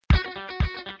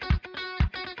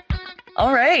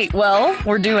All right, well,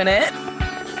 we're doing it.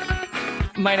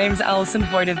 My name's Allison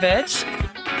Voidovich.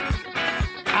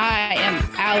 I am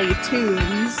Allie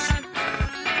Toombs.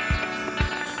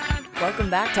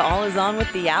 Welcome back to All Is On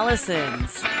with the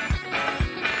Allisons.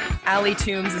 Allie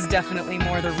Toombs is definitely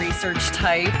more the research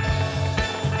type.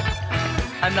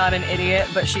 I'm not an idiot,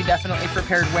 but she definitely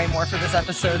prepared way more for this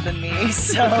episode than me,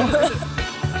 so...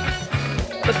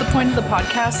 But the point of the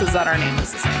podcast is that our name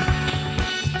is the same.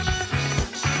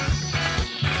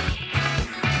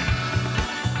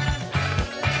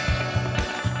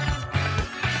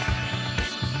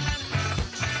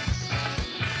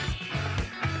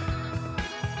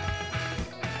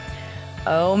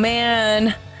 Oh,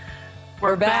 man.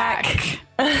 We're back.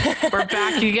 We're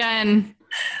back again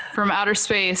from outer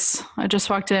space. I just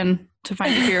walked in to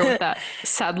find you here with that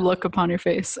sad look upon your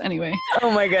face. Anyway.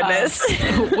 Oh, my goodness.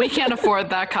 We can't afford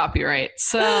that copyright.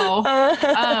 So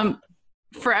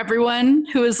for everyone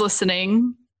who is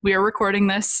listening, we are recording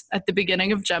this at the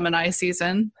beginning of Gemini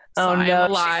season. So oh, no.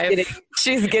 I'm alive.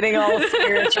 She's getting all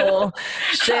spiritual.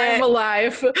 Shit. I'm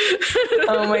alive.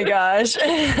 Oh, my gosh.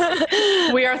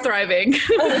 We are thriving.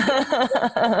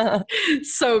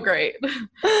 So great.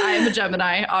 I am a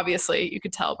Gemini, obviously. You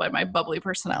could tell by my bubbly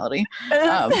personality.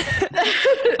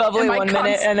 Bubbly one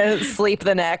minute and asleep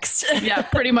the next. Yeah,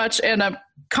 pretty much. And a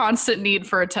constant need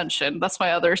for attention. That's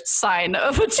my other sign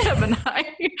of a Gemini.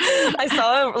 I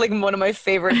saw like one of my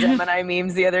favorite Gemini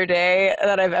memes the other day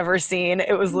that I've ever seen.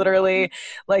 It was literally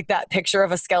like that picture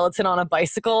of a skeleton on a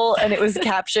bicycle, and it was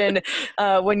captioned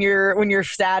when you're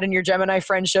sad and your Gemini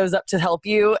friend shows up to help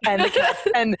you, and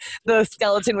the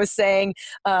skeleton was saying,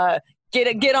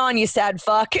 Get on, you sad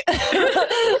fuck.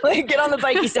 Like, get on the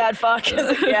bike, you sad fuck.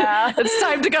 Like, yeah. It's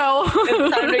time to go.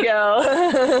 It's time to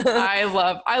go.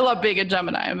 I love being a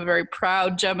Gemini. I'm a very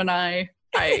proud Gemini.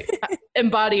 I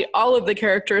embody all of the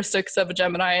characteristics of a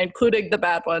Gemini, including the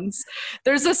bad ones.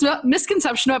 There's this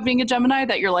misconception about being a Gemini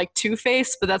that you're like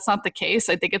two-faced, but that's not the case.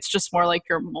 I think it's just more like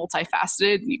you're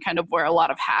multifaceted and you kind of wear a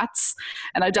lot of hats.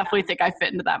 And I definitely think I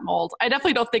fit into that mold. I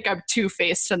definitely don't think I'm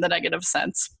two-faced in the negative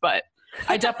sense, but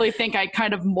I definitely think I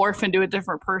kind of morph into a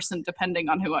different person depending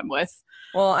on who I'm with.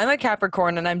 Well, I'm a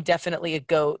Capricorn and I'm definitely a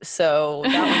goat, so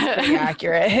that one's pretty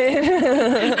accurate.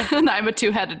 And I'm a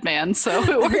two-headed man, so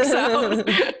it works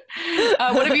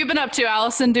out. What have you been up to,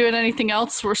 Allison? Doing anything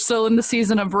else? We're still in the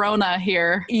season of Rona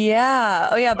here. Yeah.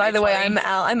 Oh, yeah. By the way, I'm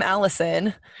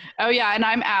Allison. Oh, yeah. And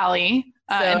I'm Allie.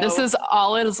 And this is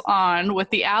All Is On with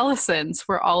the Allisons,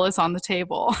 where all is on the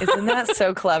table. Isn't that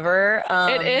so clever?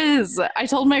 It is. I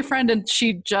told my friend and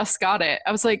she just got it.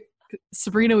 I was like,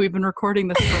 Sabrina, we've been recording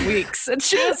this for weeks. And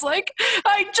she was like,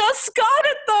 I just got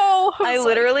it though. I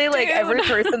literally like every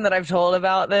person that I've told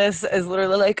about this is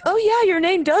literally like, oh yeah, your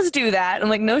name does do that. I'm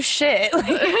like, no shit.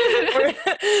 Like,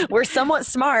 we're somewhat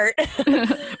smart.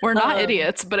 We're not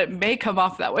idiots, but it may come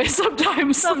off that way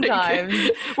sometimes. Like,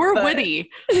 we're witty.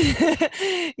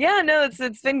 Yeah, no,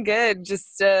 it's been good.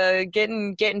 Just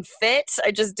getting fit.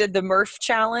 I just did the Murph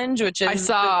challenge, which is I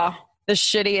saw the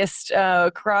shittiest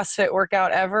CrossFit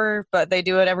workout ever, but they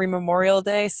do it every Memorial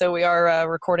Day. So we are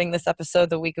recording this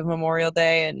episode the week of Memorial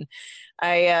Day, and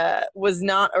I was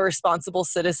not a responsible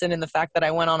citizen in the fact that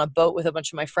I went on a boat with a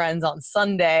bunch of my friends on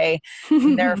Sunday.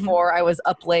 Therefore, I was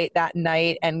up late that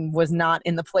night and was not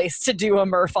in the place to do a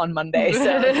Murph on Monday.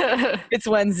 So it's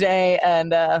Wednesday,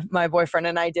 and my boyfriend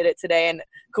and I did it today. And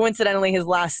coincidentally, his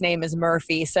last name is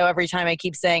Murphy. So every time I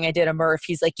keep saying I did a Murph,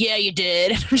 he's like, yeah, you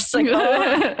did. I'm just like,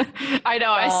 oh. I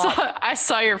know. I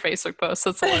saw your Facebook post.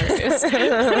 That's hilarious.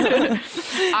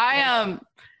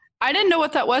 I didn't know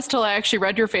what that was till I actually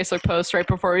read your Facebook post right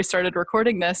before we started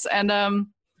recording this. And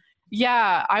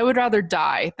yeah, I would rather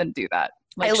die than do that.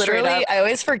 Like, I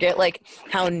always forget like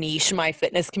how niche my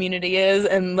fitness community is.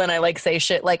 And then I like say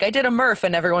shit like I did a Murph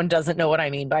and everyone doesn't know what I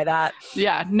mean by that.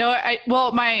 Yeah, no,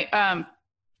 my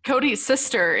Cody's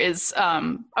sister is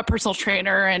a personal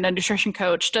trainer and a nutrition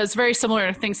coach, does very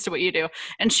similar things to what you do.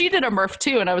 And she did a Murph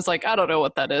too. And I was like, I don't know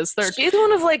what that is. She's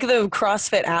one of like the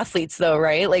CrossFit athletes though,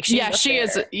 right? Like she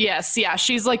is. Yes. Yeah.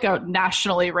 She's like a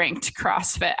nationally ranked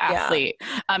CrossFit athlete.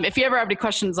 Yeah. If you ever have any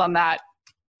questions on that,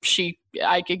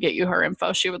 I could get you her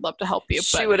info. She would love to help you.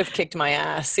 She would have kicked my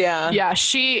ass. Yeah. Yeah.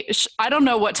 She I don't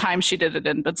know what time she did it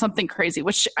in, but something crazy,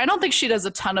 which I don't think she does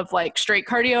a ton of like straight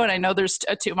cardio. And I know there's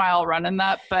a 2-mile run in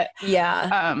that, but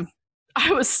yeah.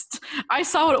 I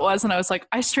saw what it was and I was like,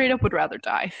 I straight up would rather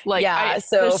die. Like, yeah,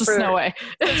 there's just no way.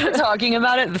 We're talking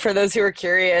about it. For those who are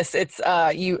curious, it's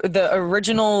the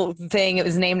original thing. It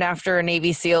was named after a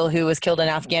Navy SEAL who was killed in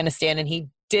Afghanistan, and he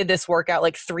did this workout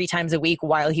like 3 times a week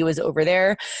while he was over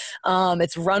there.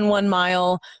 It's run 1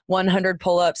 mile, 100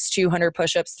 pull-ups, 200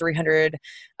 push-ups, 300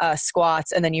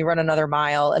 squats, and then you run another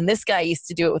mile. And this guy used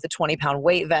to do it with a 20-pound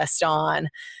weight vest on.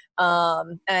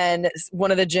 And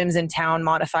one of the gyms in town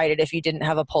modified it if you didn't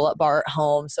have a pull-up bar at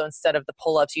home. So instead of the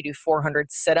pull-ups, you do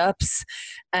 400 sit-ups.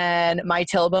 And my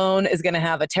tailbone is going to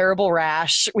have a terrible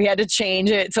rash. We had to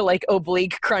change it to like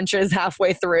oblique crunches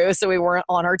halfway through, so we weren't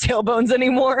on our tailbones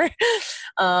anymore.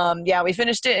 Yeah, we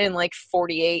finished it in like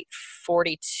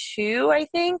 48:42, I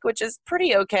think, which is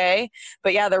pretty okay.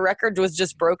 But yeah, the record was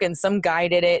just broken. Some guy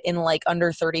did it in like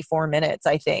under 34 minutes,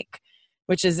 I think,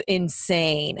 which is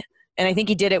insane. And I think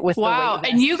he did it with wow. the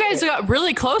weight And you vest guys too. got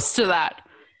really close to that.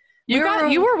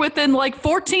 You were within like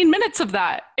 14 minutes of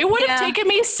that. It would have taken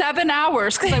me 7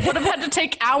 hours because I would have had to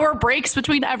take hour breaks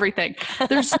between everything.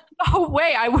 There's no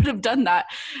way I would have done that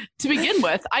to begin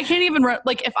with. I can't even run.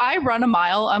 Like if I run a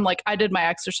mile, I'm like, I did my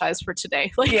exercise for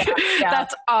today. Like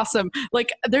that's awesome.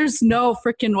 Like there's no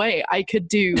freaking way I could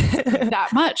do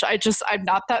that much. I'm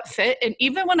not that fit. And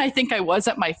even when I think I was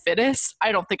at my fittest,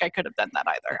 I don't think I could have done that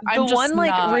either. The one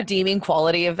like redeeming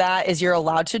quality of that is you're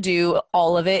allowed to do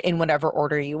all of it in whatever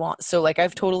order you want. So like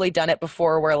I've totally done it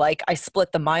before where like I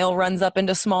split the mile runs up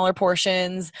into smaller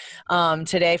portions.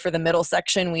 Today for the middle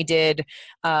section, we did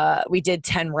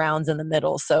 10 rounds in the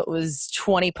middle. So it was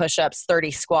 20 push-ups,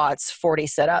 30 squats, 40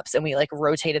 sit-ups. And we like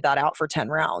rotated that out for 10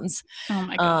 rounds. Oh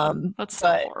my God. That's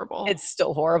so horrible. It's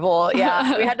still horrible.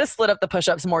 Yeah. We had to split up the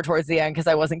push-ups more towards the end because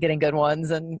I wasn't getting good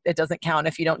ones and it doesn't count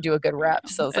if you don't do a good rep.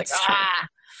 So it's like,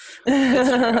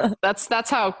 That's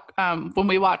how, when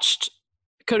we watched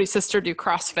Cody's sister do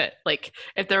CrossFit, like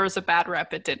if there was a bad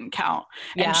rep, it didn't count.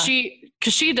 Yeah. And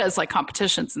because she does like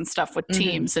competitions and stuff with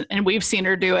teams and we've seen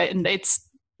her do it and it's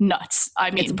nuts.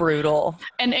 I mean, it's brutal.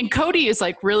 And Cody is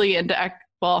like really into,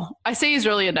 well, I say he's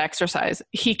really into exercise.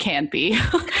 He can be.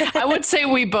 I would say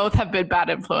we both have been bad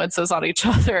influences on each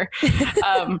other.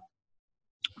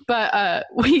 But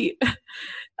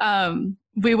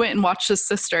we went and watched his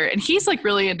sister and he's like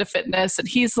really into fitness and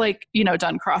he's like,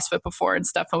 done CrossFit before and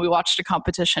stuff. And we watched a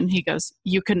competition. He goes,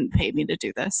 you couldn't pay me to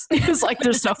do this. He was like,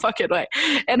 there's no fucking way.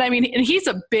 And I mean, and he's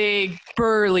a big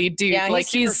burly dude. Yeah, like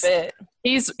he's fit.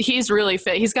 He's really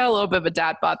fit. He's got a little bit of a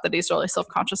dad bod that he's really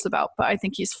self-conscious about, but I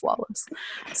think he's flawless.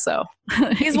 So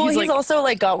he's also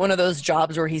like got one of those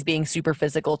jobs where he's being super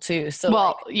physical too.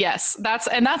 So yes, that's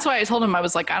why I told him, I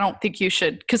was like, I don't think you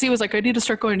should, because he was like, I need to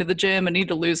start going to the gym. I need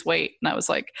to lose weight. And I was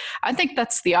like, I think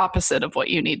that's the opposite of what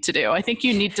you need to do. I think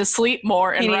you need to sleep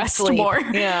more and rest more.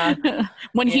 Yeah.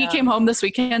 When he came home this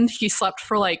weekend, he slept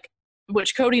for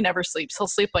which Cody never sleeps. He'll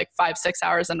sleep like 5-6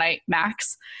 hours a night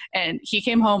max. And he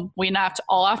came home, we napped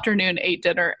all afternoon, ate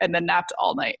dinner, and then napped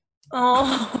all night.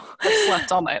 Oh, I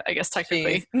slept all night, I guess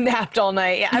technically. Jeez. Napped all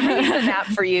night. Yeah, I mean, it's a nap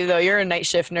for you though. You're a night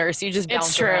shift nurse. You just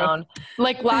bounce around.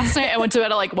 Like last night I went to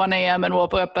bed at like 1 a.m. and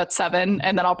woke up at 7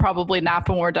 and then I'll probably nap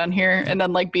when we're done here and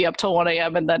then like be up till 1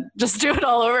 a.m. and then just do it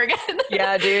all over again.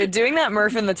 Yeah, dude. Doing that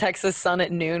Murph in the Texas sun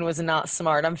at noon was not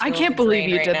smart. I can't believe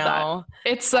you did that.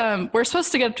 It's we're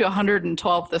supposed to get up to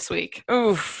 112 this week.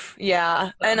 Oof.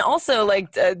 Yeah. So. And also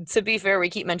like to be fair, we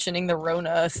keep mentioning the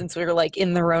Rona since we were like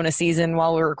in the Rona season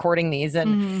while we're recording these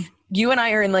and you and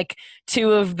I are in like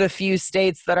 2 of the few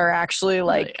states that are actually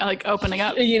like opening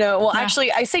up.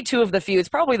 Actually I say 2 of the few. It's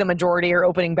probably the majority are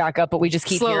opening back up, but we just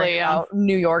keep hearing about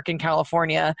New York and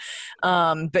California.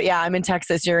 But yeah, I'm in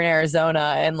Texas, you're in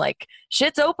Arizona, and like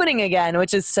shit's opening again,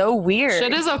 which is so weird.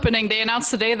 Shit is opening. They announced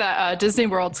today that Disney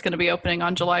World's going to be opening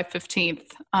on July 15th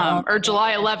or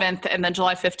July 11th, and then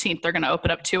July 15th they're going to open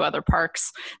up 2 other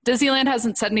parks. Disneyland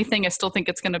hasn't said anything. I still think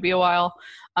it's going to be a while.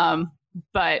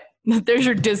 But there's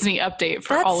your Disney update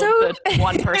for of the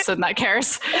one person that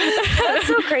cares. That's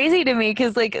so crazy to me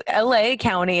because like LA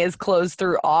County is closed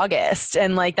through August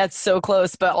and like that's so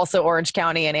close, but also Orange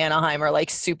County and Anaheim are like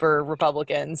super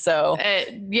Republican. So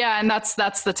and that's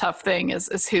the tough thing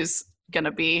is who's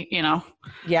gonna be,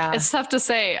 Yeah, it's tough to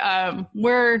say.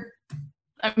 We're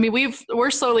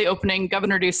slowly opening.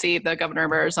 Governor Ducey, the governor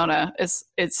of Arizona, is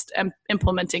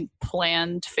implementing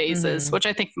planned phases, which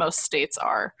I think most states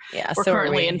are. Yeah, we're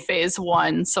currently in phase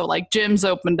 1. So like gyms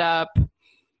opened up,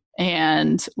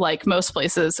 and like most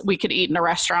places, we could eat in a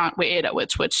restaurant. We ate at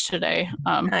Witch Witch today,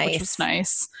 which was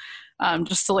nice.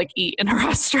 Just to like eat in a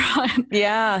restaurant.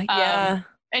 Yeah.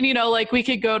 And, like we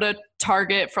could go to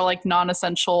Target for like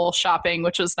non-essential shopping,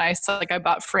 which was nice. So, like I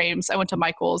bought frames. I went to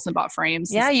Michael's and bought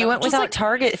frames. Yeah, you went without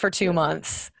Target for 2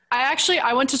 months.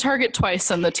 I went to Target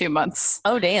twice in the 2 months.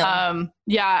 Oh, damn.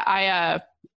 I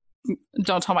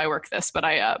don't tell my work this, but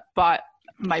I bought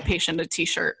my patient a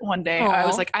t-shirt one day. Aww. I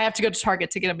was like, I have to go to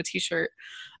Target to get him a t-shirt.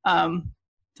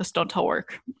 this don't tell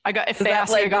work. If Does they that,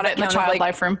 ask me, I got it in the count as, child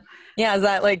life room. Yeah, does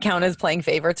that like count as playing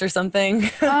favorites or something?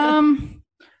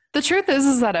 The truth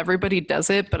is that everybody does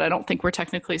it, but I don't think we're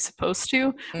technically supposed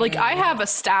to. Like, I have a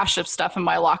stash of stuff in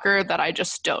my locker that I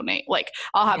just donate. Like,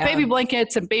 I'll have baby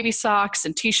blankets and baby socks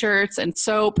and t-shirts and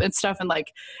soap and stuff. And like,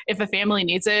 if a family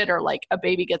needs it, or like a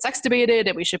baby gets extubated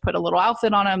and we should put a little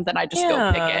outfit on them, then I just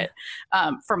go pick it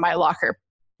from my locker.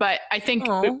 But I think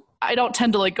I don't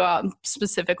tend to like go out and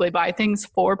specifically buy things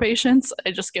for patients.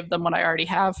 I just give them what I already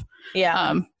have.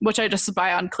 Yeah. Which I just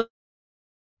buy on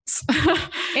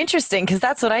Interesting, because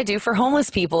that's what I do for homeless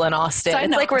people in Austin.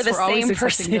 It's like we're the same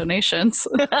person. Donations.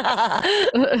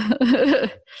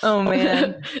 Oh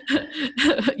man.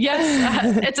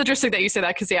 Yes, it's interesting that you say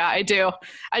that, because I do.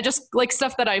 I just like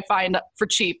stuff that I find for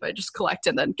cheap. I just collect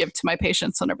and then give to my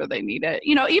patients whenever they need it.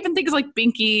 Even things like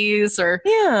binkies or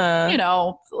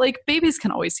like babies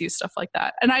can always use stuff like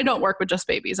that. And I don't work with just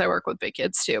babies. I work with big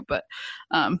kids too, but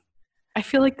I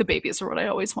feel like the babies are what I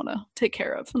always want to take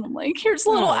care of. And I'm like, here's a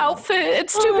little outfit.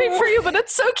 It's too big for you, but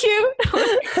it's so cute.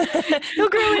 You'll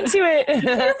grow into it.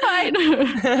 You're fine.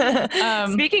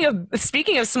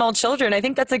 Speaking of small children, I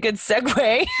think that's a good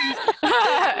segue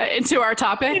into our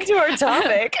topic.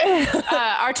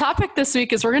 Our topic this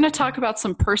week is we're going to talk about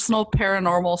some personal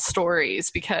paranormal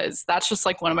stories, because that's just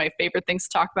like one of my favorite things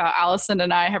to talk about. Allison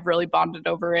and I have really bonded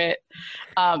over it.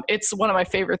 It's one of my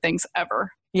favorite things ever.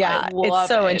 Yeah, it's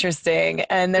so interesting.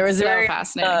 And there was so very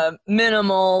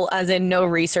minimal, as in no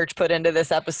research put into this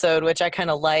episode, which I kind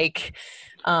of like.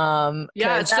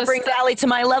 That brings Allie to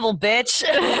my level, bitch.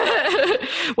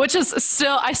 Which is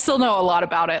I still know a lot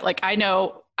about it. Like, I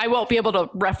know I won't be able to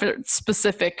reference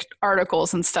specific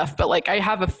articles and stuff, but like I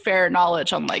have a fair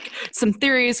knowledge on like some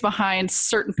theories behind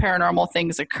certain paranormal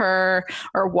things occur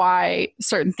or why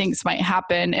certain things might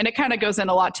happen. And it kind of goes in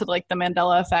a lot to like the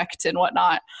Mandela effect and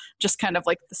whatnot, just kind of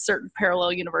like the certain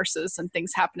parallel universes and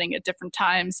things happening at different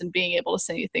times and being able to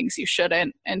say things you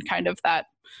shouldn't, and kind of that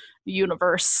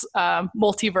universe,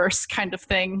 multiverse kind of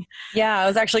thing. Yeah, I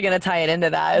was actually going to tie it into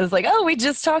that. It was like, we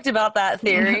just talked about that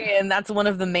theory. And that's one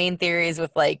of the main theories with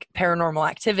like paranormal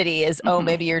activity is,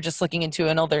 maybe you're just looking into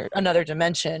another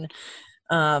dimension,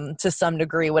 to some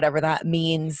degree, whatever that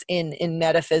means in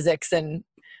metaphysics and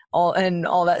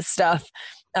all that stuff.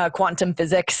 Quantum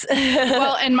physics.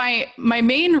 Well, and my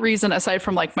main reason, aside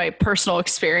from like my personal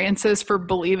experiences for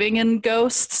believing in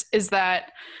ghosts, is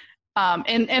that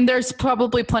and there's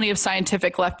probably plenty of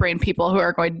scientific left brain people who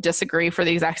are going to disagree for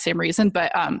the exact same reason,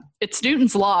 but it's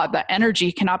Newton's law that energy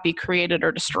cannot be created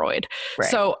or destroyed. Right.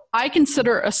 So I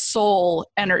consider a soul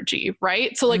energy,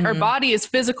 right? So like our body is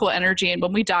physical energy, and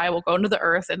when we die, we'll go into the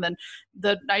earth, and then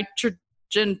the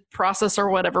nitrogen process or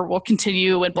whatever will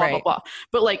continue and blah, blah, blah.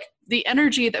 But like the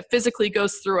energy that physically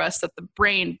goes through us, that the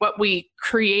brain, what we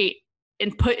create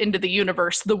and put into the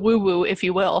universe, the woo-woo, if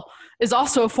you will, is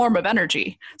also a form of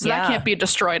energy. So that can't be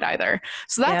destroyed either.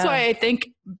 So that's why I think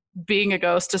being a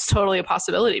ghost is totally a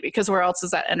possibility, because where else is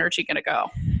that energy going to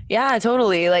go? Yeah,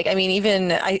 totally. Like, I mean,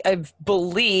 even I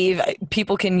believe,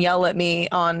 people can yell at me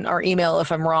on our email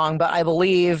if I'm wrong, but I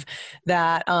believe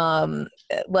that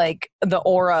like the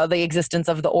aura, the existence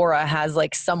of the aura has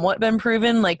like somewhat been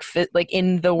proven, like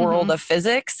in the world of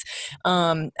physics,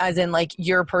 as in like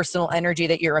your personal energy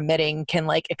that you're emitting can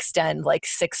like extend like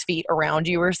 6 feet around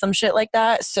you or some shit like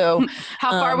that. So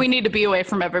how far we need to be away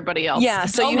from everybody else. Yeah.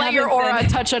 So don't let your aura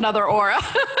touch another aura.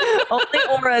 Only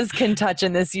auras can touch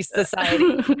in this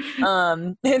society.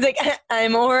 It's like,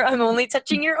 I'm only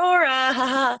touching your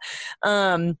aura.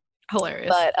 Hilarious.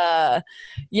 But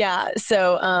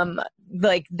so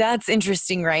like that's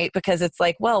interesting, right? Because it's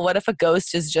like, well, what if a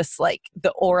ghost is just like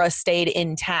the aura stayed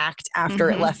intact after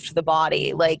it left the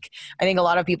body? Like, I think a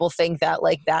lot of people think that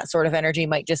like that sort of energy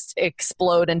might just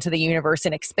explode into the universe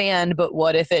and expand, but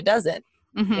what if it doesn't?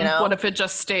 You know? What if it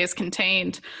just stays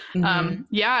contained?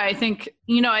 I think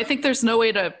there's no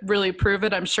way to really prove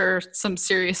it. I'm sure some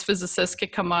serious physicists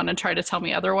could come on and try to tell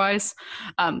me otherwise.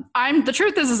 The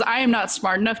truth is I am not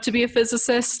smart enough to be a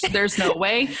physicist. There's no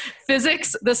way.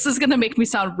 Physics, this is going to make me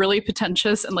sound really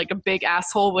pretentious and like a big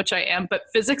asshole, which I am, but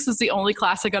physics is the only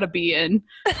class I got to be in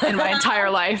my entire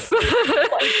life.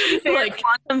 Like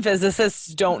quantum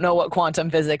physicists don't know what quantum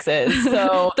physics is.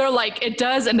 So they're like, it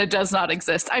does and it does not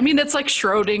exist. I mean, it's like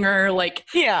Schrodinger, like,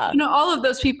 all of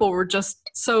those people were just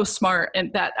so smart,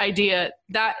 and that idea,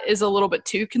 that is a little bit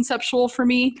too conceptual for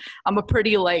me. I'm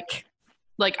pretty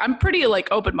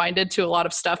open-minded to a lot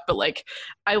of stuff, but like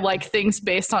I like things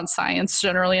based on science.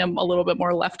 Generally, I'm a little bit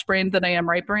more left-brained than I am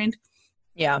right-brained.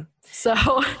 Yeah. So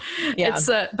it's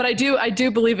but I do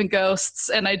believe in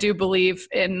ghosts, and I do believe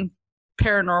in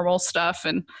paranormal stuff,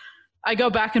 and I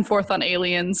go back and forth on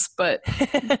Aliens, but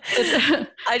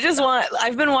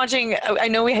I've been watching, I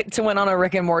know we went on a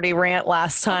Rick and Morty rant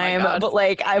last time, but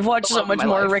like I've watched so much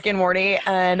more Rick and Morty,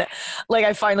 and like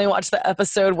I finally watched the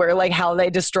episode where like how they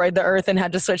destroyed the Earth and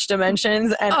had to switch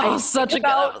dimensions. And such a good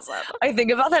episode. I think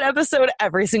about that episode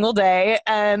every single day,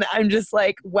 and I'm just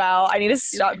like, wow, I need to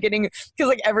stop getting, because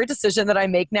like every decision that I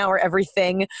make now or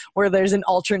everything where there's an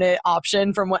alternate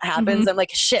option from what happens, I'm like,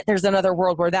 shit, there's another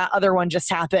world where that other one just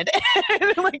happened.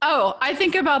 Like, I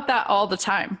think about that all the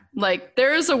time. Like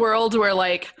there is a world where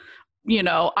like, you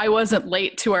know, I wasn't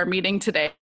late to our meeting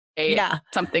today. Yeah.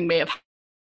 Something may have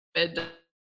happened.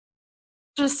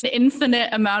 Just an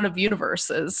infinite amount of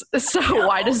universes. So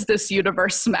why does this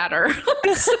universe matter?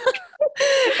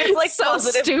 It's like so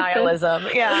positive stupid. nihilism.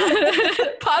 Yeah.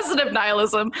 Positive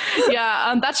nihilism.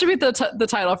 Yeah. That should be the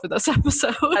title for this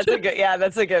episode.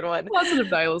 That's a good one. Positive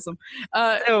nihilism.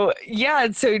 So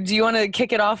do you want to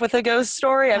kick it off with a ghost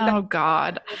story?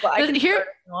 God.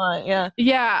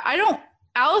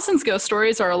 Allison's ghost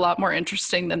stories are a lot more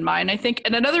interesting than mine, I think.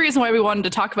 And another reason why we wanted to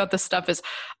talk about this stuff is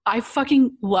I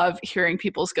fucking love hearing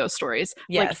people's ghost stories.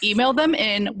 Yes. Like, email them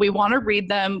in. We want to read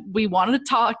them. We want to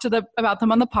talk to them about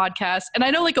them on the podcast. And I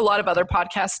know like a lot of other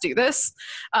podcasts do this,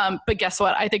 but guess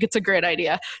what? I think it's a great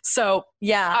idea. So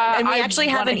yeah, and we actually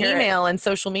have an email and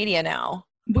social media now.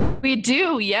 We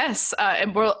do, yes.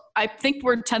 And I think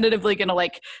we're tentatively going to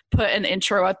like put an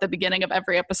intro at the beginning of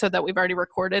every episode that we've already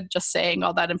recorded, just saying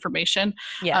all that information.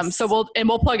 Yes. So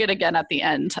we'll plug it again at the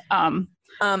end. I'm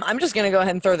just going to go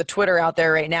ahead and throw the Twitter out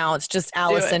there right now. It's just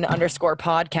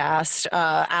Allison_podcast.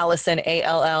 Allison,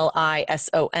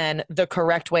 Allison, the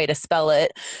correct way to spell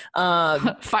it.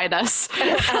 Find us.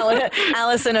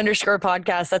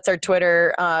 Allison_podcast. That's our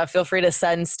Twitter. Feel free to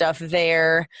send stuff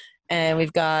there. And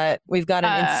we've got an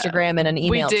Instagram and an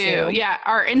email too. Yeah.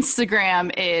 Our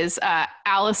Instagram is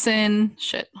Allison.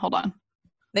 Hold on. I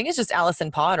think it's just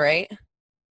Allison Pod, right?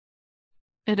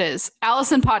 It is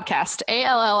Allison Podcast.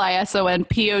 ALLISON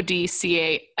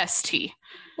PODCAST.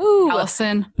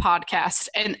 Allison Podcast.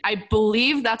 And I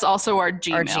believe that's also our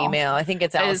Gmail. Our Gmail. I think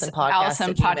it's Allison Podcast.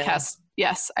 Allison Podcast.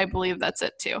 Yes, I believe that's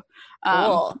it too.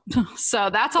 Cool. So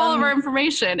that's all of our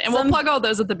information, and we'll plug all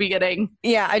those at the beginning.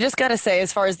 Yeah, I just gotta say,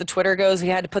 as far as the Twitter goes, we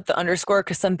had to put the underscore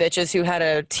because some bitches who had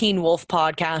a Teen Wolf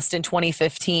podcast in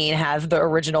 2015 have the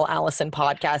original Allison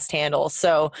Podcast handle.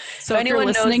 So if anyone you're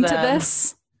listening to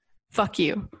this, fuck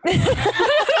you.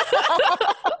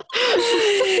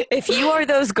 If you are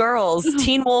those girls,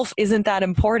 Teen Wolf isn't that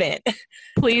important.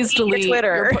 Please delete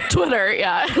your Twitter,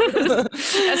 yeah.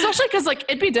 Especially because like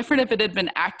it'd be different if it had been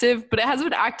active, but it hasn't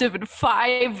been active in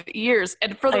 5 years.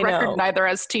 And for the record, neither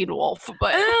has Teen Wolf.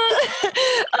 But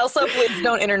also, please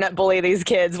don't internet bully these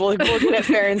kids. We'll get it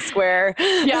fair and square.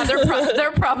 Yeah,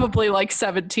 they're probably like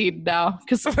 17 now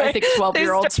because I think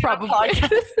 12-year-olds probably.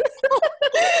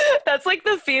 That's like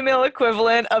the female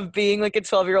equivalent of being like a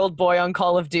 12-year-old boy on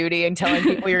Call of Duty and telling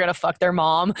people you're gonna fuck their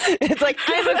mom. It's like,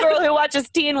 I'm a girl who watches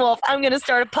Teen Wolf. I'm gonna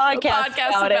start a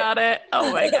podcast about it.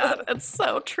 Oh my god, it's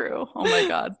so true. Oh my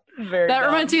god. That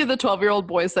reminds me of the 12-year-old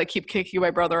boys that keep kicking my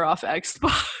brother off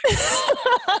Xbox.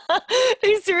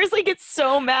 They seriously get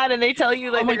so mad and they tell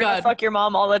you like they're gonna fuck your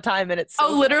mom all the time, and it's so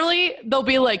literally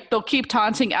they'll keep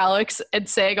taunting Alex and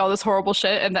saying all this horrible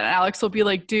shit, and then Alex will be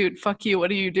like, dude, fuck you,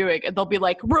 what are you doing? And they'll be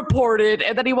like, reported,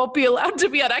 and then he won't be allowed to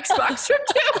be on Xbox for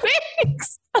 2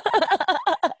 weeks.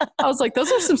 I was like, those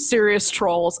are some serious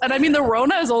trolls. And I mean, the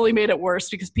Rona has only made it worse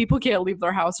because people can't leave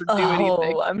their house or do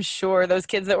anything. I'm sure those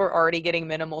kids that were already getting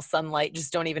minimal sunlight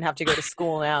just don't even have to go to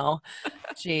school now.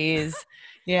 Jeez.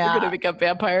 Yeah. They're going to become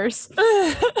vampires.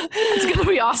 It's going to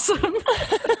be awesome.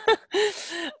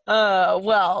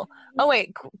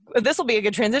 This will be a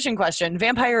good transition question.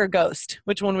 Vampire or ghost?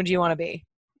 Which one would you want to be?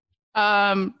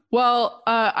 I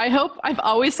hope, I've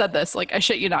always said this, like I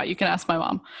shit you not, you can ask my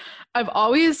mom. I've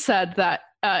always said that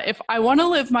if I want to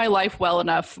live my life well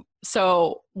enough,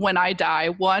 so when I die,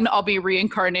 one, I'll be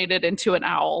reincarnated into an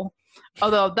owl.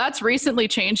 Although that's recently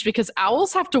changed because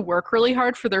owls have to work really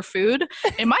hard for their food,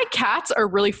 and my cats are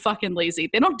really fucking lazy.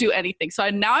 They don't do anything. So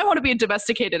now I want to be a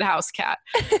domesticated house cat.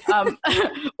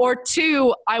 Or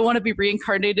two, I want to be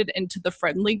reincarnated into the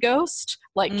friendly ghost,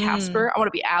 like Casper. I want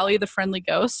to be Allie, the friendly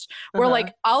ghost, where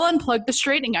like I'll unplug the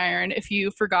straightening iron if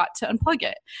you forgot to unplug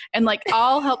it, and like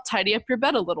I'll help tidy up your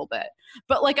bed a little bit.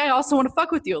 But like I also want to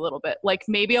fuck with you a little bit. Like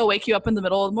maybe I'll wake you up in the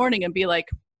middle of the morning and be like,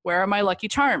 where are my Lucky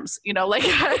Charms? You know, like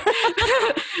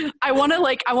I want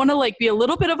to be a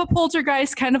little bit of a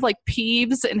poltergeist, kind of like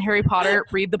Peeves in Harry Potter.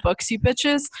 Read the books, you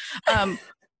bitches.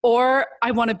 Or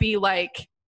I want to be like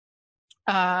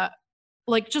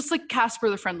just like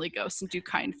Casper the friendly ghost and do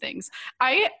kind things.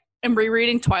 I am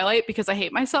rereading Twilight because I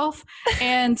hate myself.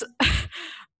 And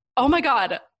oh my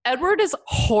God, Edward is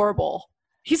horrible.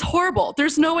 He's horrible.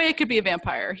 There's no way I could be a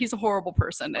vampire. He's a horrible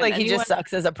person. Like, he just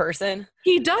sucks as a person.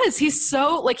 He does. He's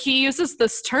so, like, he uses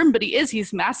this term, but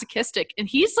he's masochistic. And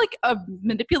he's like a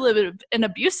manipulative and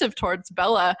abusive towards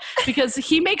Bella because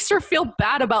he makes her feel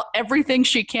bad about everything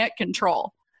she can't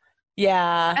control.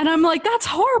 Yeah. And I'm like, that's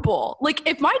horrible. Like,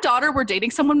 if my daughter were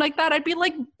dating someone like that, I'd be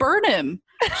like, burn him.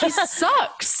 He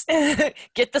sucks.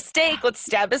 Get the stake. Let's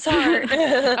stab his heart.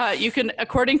 You can,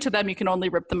 according to them, you can only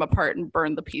rip them apart and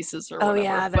burn the pieces or whatever. Oh,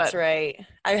 yeah, that's right.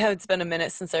 It's been a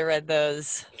minute since I read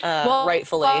those,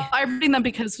 rightfully. Well, I'm reading them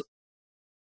because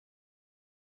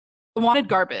I wanted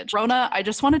garbage. Rona, I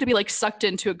just wanted to be like sucked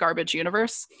into a garbage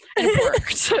universe. And it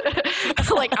worked.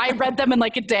 Like, I read them in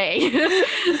like a day.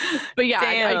 But yeah,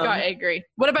 I got angry.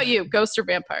 What about you? Ghost or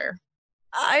vampire?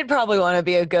 I'd probably want to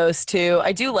be a ghost too.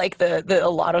 I do like a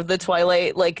lot of the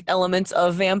Twilight like elements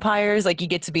of vampires. Like, you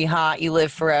get to be hot, you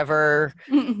live forever,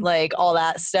 like all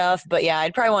that stuff. But yeah,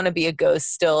 I'd probably want to be a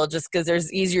ghost still, just because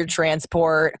there's easier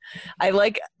transport. I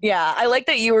like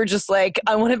that you were just like,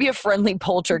 I want to be a friendly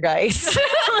poltergeist.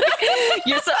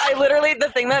 I literally the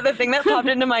thing that popped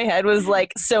into my head was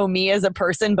like, so me as a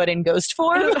person, but in ghost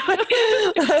form.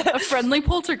 A friendly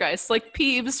poltergeist, like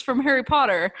Peeves from Harry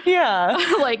Potter. Yeah,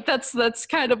 like that's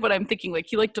kind of what I'm thinking. Like,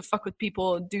 he liked to fuck with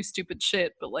people and do stupid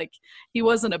shit, but like, he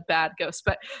wasn't a bad ghost.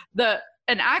 But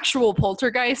an actual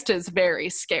poltergeist is very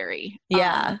scary.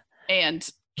 Yeah, and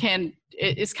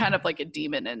is kind of like a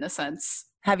demon in a sense.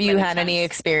 Have you had any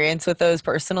experience with those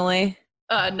personally?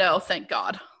 No, thank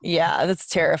God. Yeah, that's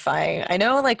terrifying. I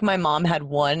know, like, my mom had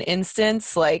one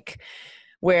instance, like,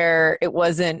 where it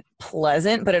wasn't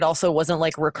pleasant, but it also wasn't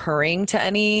like recurring to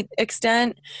any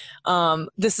extent.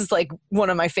 This is like one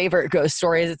of my favorite ghost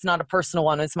stories. It's not a personal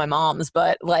one, it's my mom's,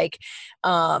 but like,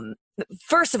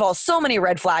 first of all, so many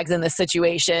red flags in this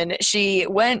situation. She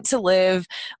went to live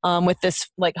with this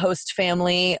like host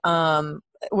family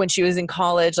when she was in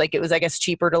college. Like, it was, I guess,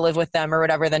 cheaper to live with them or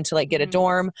whatever than to like get a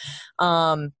dorm.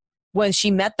 When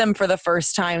she met them for the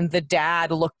first time, the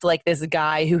dad looked like this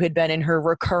guy who had been in her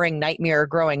recurring nightmare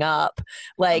growing up,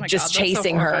 like just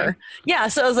chasing her. Yeah.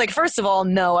 So I was like, first of all,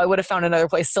 no, I would have found another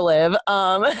place to live.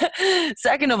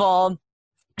 Second of all,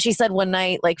 she said one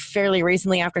night, like fairly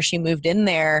recently after she moved in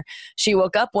there, she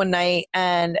woke up one night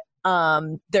and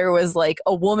there was like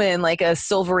a woman, like a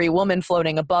silvery woman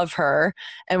floating above her.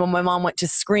 And when my mom went to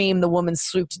scream, the woman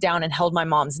swooped down and held my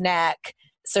mom's neck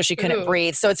so she couldn't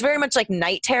breathe. So it's very much like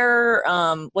night terror.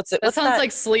 That sounds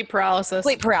like sleep paralysis.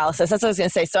 Sleep paralysis. That's what I was going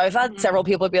to say. So I've had several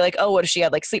people be like, oh, what if she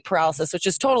had like sleep paralysis, which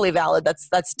is totally valid.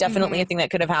 That's definitely a thing that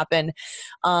could have happened.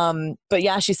 But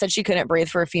yeah, she said she couldn't breathe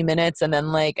for a few minutes. And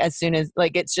then like, as soon as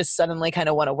like, it's just suddenly kind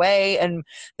of went away. And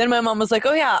then my mom was like,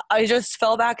 oh yeah, I just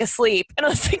fell back asleep. And I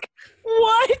was like,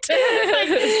 what?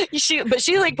 But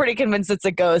she's like pretty convinced it's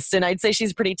a ghost, and I'd say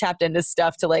she's pretty tapped into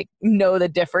stuff to like know the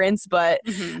difference. But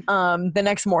the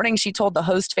next morning she told the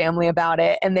host family about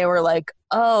it, and they were like,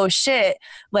 oh shit,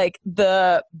 like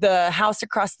the house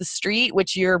across the street,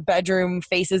 which your bedroom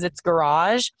faces its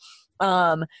garage,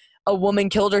 a woman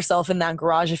killed herself in that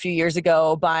garage a few years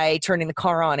ago by turning the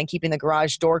car on and keeping the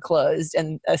garage door closed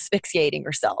and asphyxiating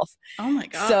herself. Oh my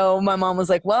God. So my mom was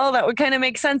like, well, that would kind of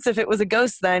make sense if it was a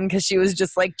ghost then, because she was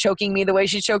just like choking me the way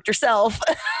she choked herself.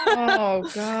 Oh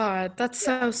God, that's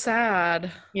so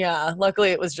sad. Yeah,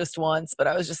 luckily it was just once, but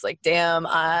I was just like, damn,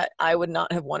 I would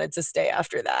not have wanted to stay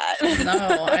after that.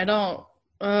 No, I don't.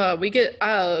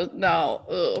 No.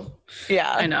 Ugh.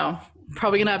 Yeah. I know.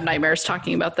 Probably gonna have nightmares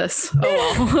talking about this.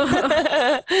 Oh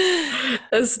well.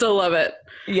 I still love it.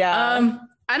 Yeah.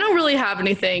 I don't really have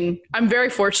anything. I'm very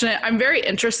fortunate. I'm very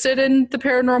interested in the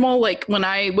paranormal. Like, when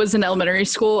I was in elementary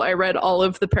school, I read all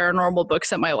of the paranormal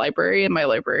books at my library, and my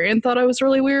librarian thought I was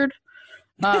really weird.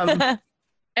 And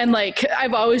like,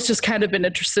 I've always just kind of been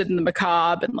interested in the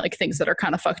macabre and like things that are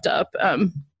kind of fucked up.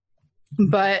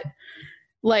 But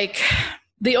like,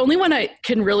 the only one I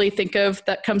can really think of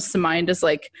that comes to mind is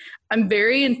like, I'm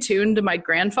very in tune to my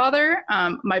grandfather,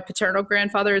 my paternal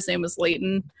grandfather. His name was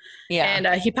Leighton. Yeah. And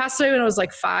he passed away when I was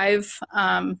like 5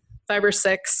 or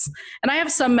 6. And I have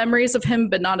some memories of him,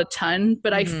 but not a ton.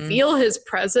 But I feel his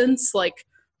presence like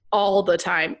all the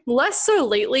time. Less so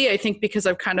lately, I think, because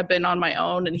I've kind of been on my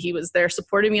own, and he was there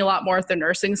supporting me a lot more at the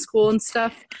nursing school and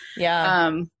stuff.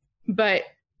 Yeah. But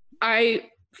I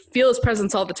feel his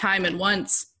presence all the time. And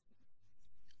once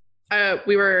I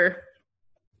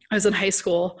was in high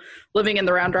school living in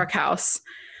the Round Rock house,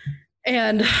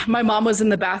 and my mom was in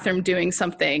the bathroom doing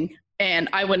something, And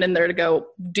I went in there to go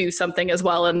do something as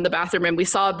well in the bathroom. And we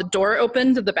saw the door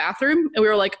open to the bathroom. And we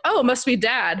were like, oh, it must be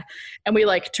Dad. And we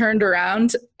like turned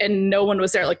around and no one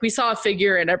was there. Like we saw a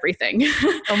figure and everything.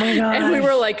 Oh my God. And we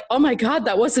were like, oh my God,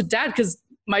 that wasn't Dad. Because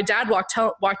my dad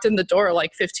walked in the door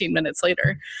like 15 minutes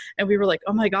later. And we were like,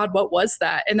 oh my God, what was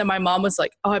that? And then my mom was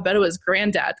like, oh, I bet it was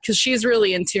Granddad. Because she's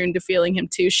really in tune to feeling him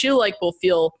too. She like will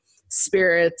feel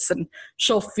spirits and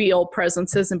she'll feel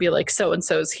presences and be like,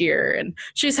 so-and-so's here. And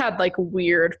she's had like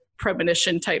weird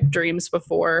premonition type dreams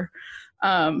before.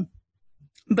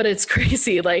 But it's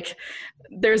crazy. Like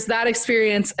there's that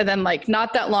experience. And then like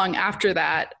not that long after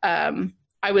that,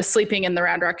 I was sleeping in the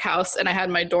Round Rock house and I had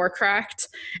my door cracked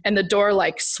and the door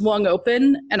like swung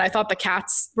open and I thought the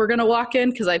cats were going to walk in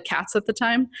because I had cats at the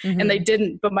time and they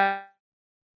didn't, but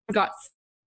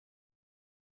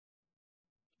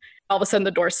all of a sudden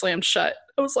the door slammed shut.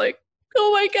 I was like,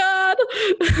 oh my God.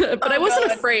 But I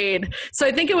wasn't afraid. So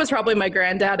I think it was probably my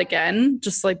granddad again,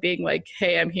 just like being like,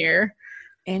 hey, I'm here.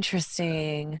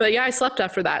 Interesting. But yeah, I slept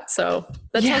after that. So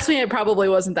that tells me I probably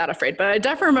wasn't that afraid, but I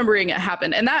definitely remembering it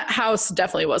happened. And that house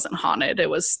definitely wasn't haunted. It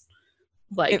was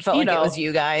like, it felt like it was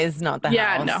you guys, not the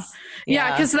house. No.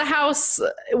 Yeah. Cause the house,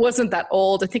 it wasn't that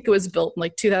old. I think it was built in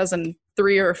like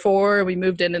 2003 or 4. We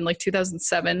moved in like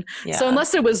 2007. Yeah. So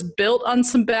unless it was built on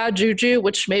some bad juju,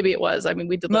 which maybe it was, I mean,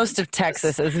 we did most of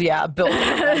Texas is built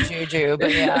on bad juju,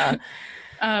 but yeah.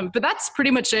 But that's pretty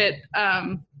much it.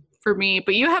 For me,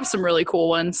 but you have some really cool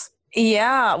ones.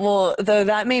 Yeah, well, though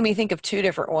that made me think of 2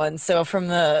 different ones. So from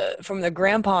the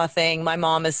grandpa thing, my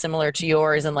mom is similar to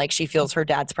yours, and like she feels her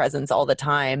dad's presence all the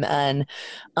time, and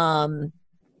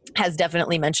has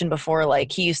definitely mentioned before,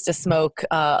 like he used to smoke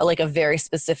like a very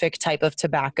specific type of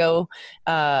tobacco,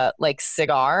 like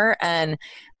cigar, and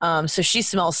so she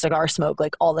smells cigar smoke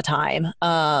like all the time.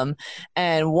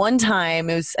 And one time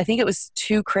I think it was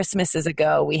 2 Christmases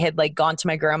ago, we had like gone to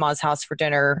my grandma's house for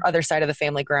dinner, other side of the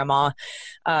family grandma,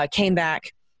 came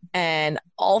back and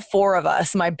all 4 of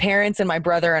us, my parents and my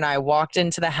brother and I walked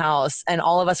into the house and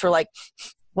all of us were like,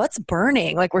 what's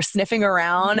burning? Like we're sniffing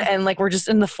around and like we're just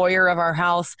in the foyer of our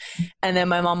house. And then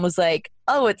my mom was like,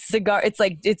 oh,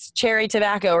 it's cherry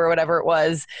tobacco or whatever it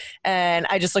was. And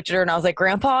I just looked at her and I was like,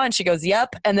 Grandpa? And she goes,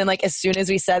 yep. And then like as soon as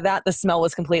we said that, the smell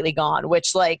was completely gone,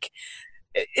 which like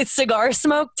it's cigar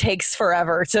smoke takes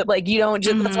forever to like, you don't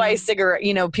just, that's why cigarette,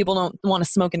 people don't want to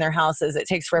smoke in their houses. It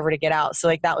takes forever to get out. So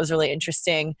like that was really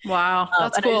interesting. Wow.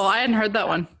 That's cool. I hadn't heard that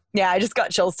one. Yeah. I just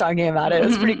got chills talking about it. It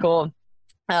was pretty cool.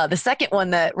 The second one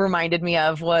that reminded me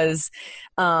of was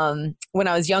when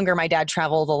I was younger, my dad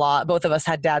traveled a lot. Both of us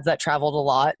had dads that traveled a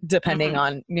lot, depending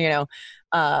on,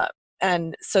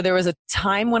 and so there was a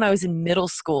time when I was in middle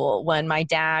school when my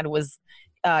dad was,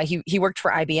 he worked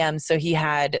for IBM. So he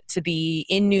had to be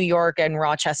in New York and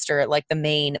Rochester at like the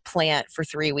main plant for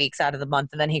 3 weeks out of the month.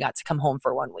 And then he got to come home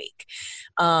for 1 week.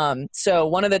 So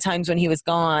one of the times when he was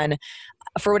gone,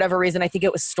 for whatever reason, I think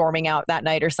it was storming out that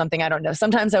night or something. I don't know.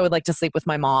 Sometimes I would like to sleep with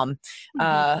my mom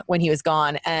when he was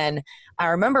gone. And I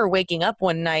remember waking up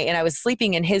one night and I was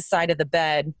sleeping in his side of the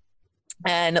bed.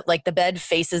 And like the bed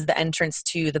faces the entrance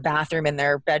to the bathroom in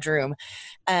their bedroom.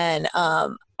 And I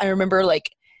remember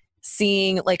like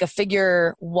seeing like a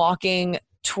figure walking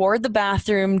toward the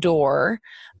bathroom door,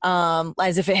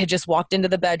 as if it had just walked into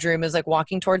the bedroom. It was like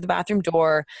walking toward the bathroom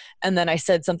door. And then I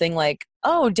said something like,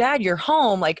 oh, Dad, you're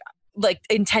home. Like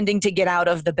intending to get out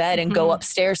of the bed and go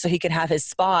upstairs so he could have his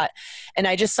spot. And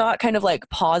I just saw it kind of like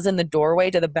pause in the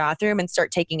doorway to the bathroom and start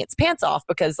taking its pants off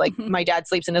because like my dad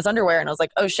sleeps in his underwear. And I was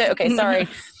like, oh shit. Okay. Sorry.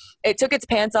 It took its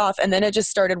pants off and then it just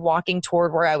started walking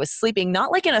toward where I was sleeping, not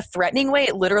like in a threatening way.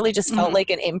 It literally just felt like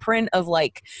an imprint of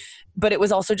like, but it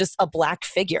was also just a black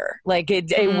figure. Like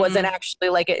it wasn't actually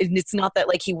like, it's not that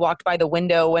like he walked by the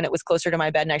window when it was closer to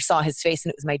my bed and I saw his face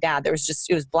and it was my dad. It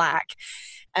was black.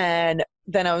 And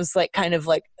then I was like, kind of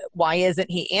like, why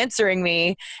isn't he answering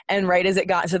me? And right as it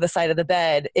got to the side of the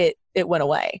bed, it went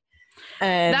away.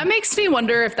 And that makes me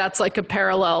wonder if that's like a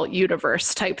parallel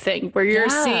universe type thing where you're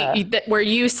seeing, where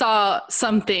you saw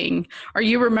something or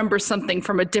you remember something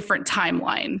from a different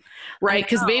timeline, right?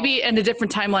 Because maybe in a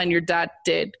different timeline, your dad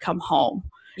did come home.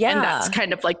 Yeah. And that's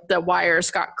kind of like the wires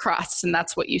got crossed and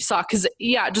that's what you saw. Cause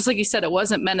just like you said, it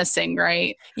wasn't menacing,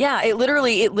 right? Yeah. It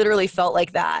literally felt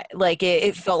like that. Like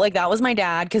it felt like that was my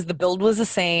dad. Cause the build was the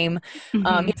same. He's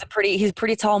a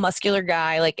pretty tall, muscular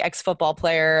guy, like ex-football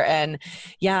player. And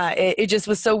yeah, it just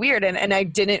was so weird. And I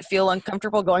didn't feel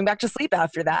uncomfortable going back to sleep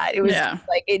after that. It was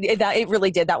like, it really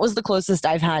did. That was the closest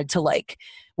I've had to like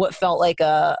what felt like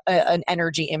an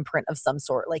energy imprint of some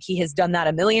sort. Like he has done that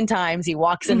a million times. He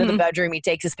walks into the bedroom, he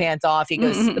takes his pants off, he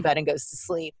goes to the bed and goes to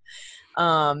sleep.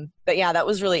 But yeah, that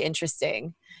was really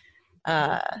interesting.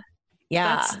 Yeah.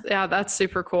 That's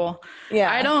super cool.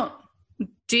 Yeah.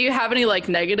 Do you have any like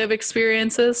negative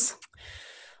experiences?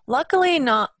 Luckily,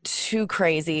 not too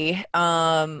crazy.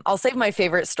 I'll save my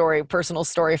favorite story, personal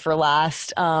story, for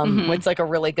last. It's like a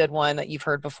really good one that you've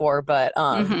heard before, but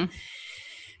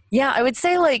yeah, I would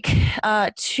say like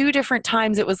 2 different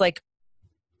times it was like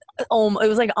it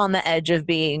was like on the edge of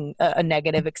being a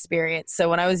negative experience. So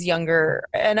when I was younger,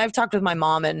 and I've talked with my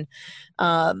mom and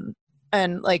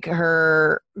like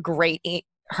her great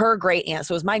aunt.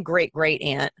 So it was my great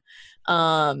aunt.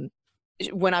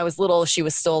 When I was little, she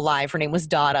was still alive. Her name was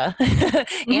Dada,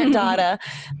 Aunt Dada.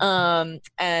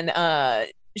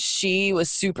 And she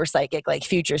was super psychic, like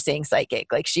future seeing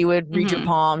psychic. Like she would read your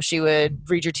palm, she would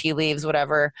read your tea leaves,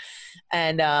 whatever.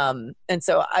 And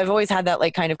so I've always had that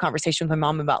like kind of conversation with my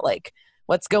mom about like,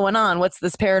 what's going on? What's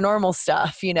this paranormal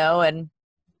stuff, you know? And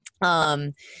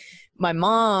my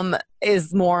mom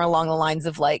is more along the lines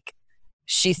of like,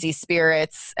 she sees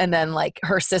spirits, and then like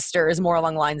her sister is more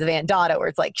along the lines of Aunt Dada, where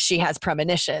it's like she has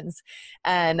premonitions.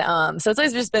 And so it's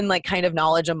always just been like kind of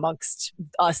knowledge amongst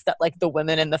us that like the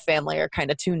women in the family are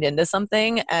kind of tuned into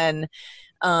something. And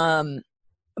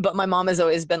but my mom has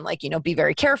always been like, you know, be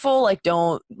very careful, like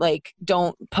don't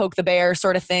poke the bear,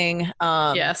 sort of thing.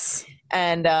 Yes.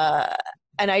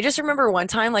 And I just remember one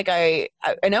time, like I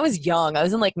was young, I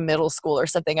was in like middle school or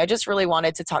something. I just really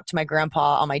wanted to talk to my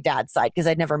grandpa on my dad's side because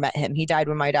I'd never met him. He died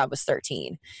when my dad was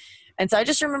 13. And so I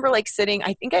just remember like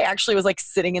I think I actually was like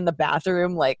sitting in the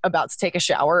bathroom, like about to take a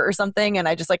shower or something. And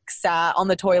I just like sat on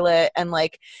the toilet and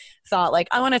like thought like,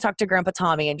 I want to talk to Grandpa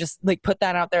Tommy, and just like put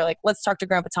that out there. Like, let's talk to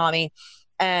Grandpa Tommy.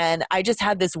 And I just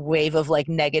had this wave of like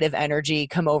negative energy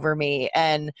come over me.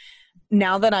 And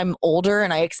now that I'm older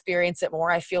and I experience it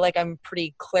more, I feel like I'm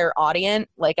pretty clairaudient.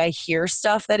 Like I hear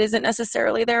stuff that isn't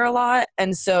necessarily there a lot.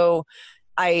 And so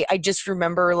I just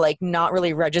remember like not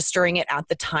really registering it at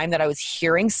the time that I was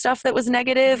hearing stuff that was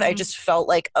negative. I just felt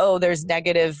like, oh, there's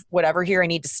negative whatever here, I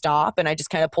need to stop. And I just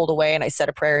kind of pulled away and I said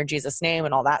a prayer in Jesus' name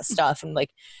and all that stuff, and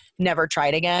like never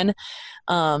tried again.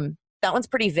 That one's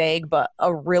pretty vague, but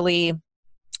a really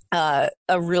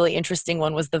interesting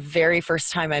one was the very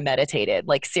first time I meditated,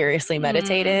 like seriously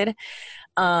meditated.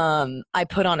 I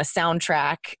put on a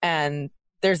soundtrack, and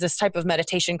there's this type of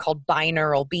meditation called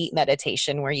binaural beat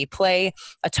meditation, where you play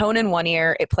a tone in one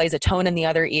ear, it plays a tone in the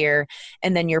other ear,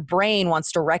 and then your brain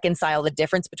wants to reconcile the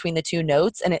difference between the two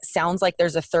notes, and it sounds like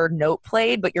there's a third note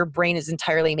played, but your brain is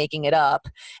entirely making it up,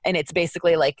 and it's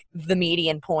basically like the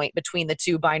median point between the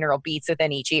two binaural beats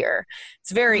within each ear.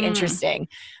 It's very interesting.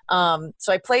 So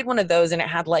I played one of those, and it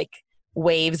had like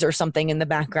waves or something in the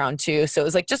background too. So it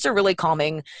was like just a really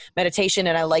calming meditation.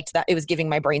 And I liked that it was giving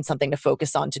my brain something to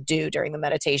focus on to do during the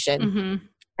meditation.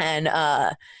 And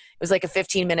it was like a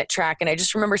 15-minute track. And I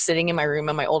just remember sitting in my room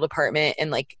in my old apartment,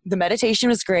 and like the meditation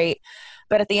was great.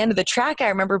 But at the end of the track, I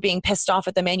remember being pissed off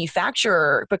at the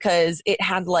manufacturer because it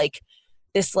had like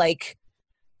this like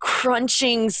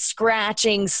crunching,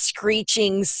 scratching,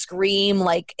 screeching scream.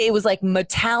 Like it was like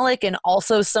metallic and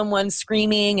also someone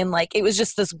screaming, and like it was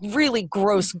just this really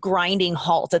gross grinding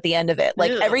halt at the end of it.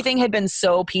 Like everything had been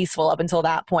so peaceful up until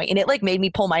that point, and it like made me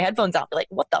pull my headphones out, like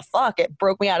what the fuck. It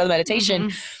broke me out of the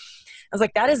meditation. I was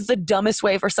like, that is the dumbest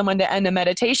way for someone to end a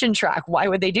meditation track. Why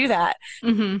would they do that?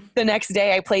 The next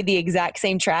day I played the exact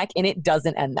same track, and it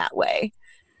doesn't end that way.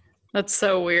 That's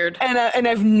so weird. And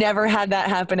I've never had that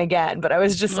happen again. But I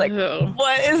was just like,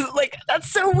 what is, like, that's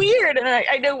so weird. And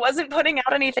I wasn't putting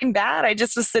out anything bad. I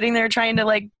just was sitting there trying to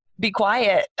like be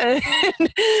quiet.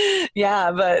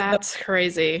 Yeah, but that's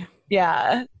crazy.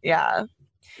 Yeah. Yeah.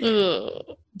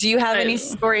 Do you have any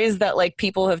stories that like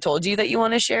people have told you that you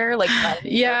want to share? Like,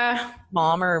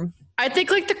 mom, or I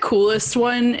think like the coolest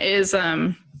one is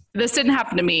this didn't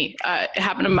happen to me. It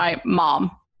happened to my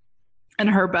mom and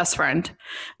her best friend.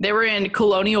 They were in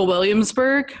Colonial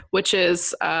Williamsburg, which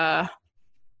is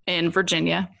in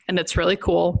Virginia, and it's really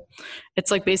cool. It's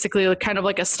like basically kind of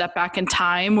like a step back in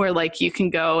time, where like you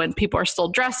can go and people are still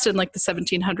dressed in like the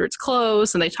 1700s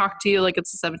clothes, and they talk to you like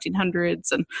it's the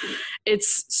 1700s, and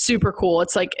it's super cool.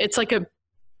 It's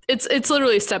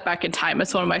literally a step back in time.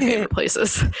 It's one of my favorite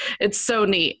places. It's so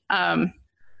neat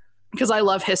because I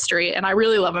love history, and I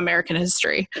really love American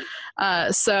history.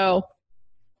 So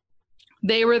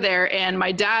they were there, and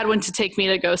my dad went to take me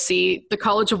to go see the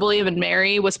College of William and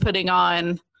Mary was putting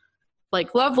on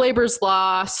like Love Labor's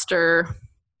Lost or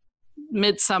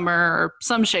Midsummer or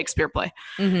some Shakespeare play.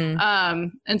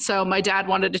 And so my dad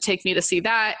wanted to take me to see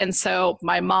that. And so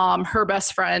my mom, her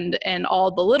best friend, and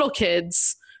all the little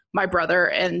kids, my brother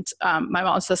and my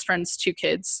mom's best friend's 2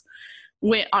 kids,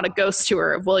 went on a ghost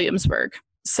tour of Williamsburg.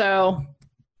 So,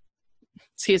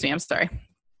 excuse me, I'm sorry.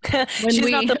 She's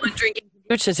not the one drinking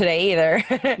kombucha today either.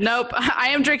 Nope. I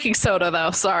am drinking soda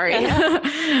though. Sorry.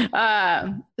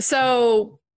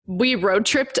 So we road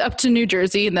tripped up to New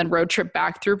Jersey and then road trip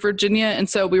back through Virginia. And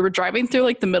so we were driving through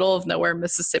like the middle of nowhere,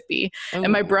 Mississippi. Ooh.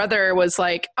 And my brother was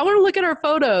like, I want to look at our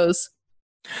photos.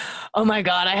 Oh my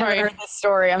God. I haven't heard this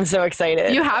story. I'm so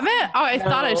excited. You haven't? Oh, I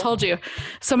thought I told you.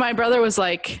 So my brother was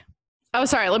like, oh,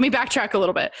 sorry. Let me backtrack a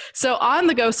little bit. So on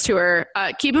the ghost tour,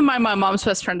 keep in mind my mom's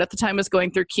best friend at the time was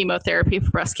going through chemotherapy for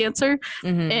breast cancer.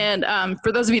 Mm-hmm. And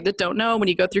for those of you that don't know, when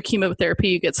you go through chemotherapy,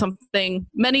 you get something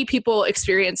many people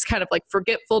experience kind of like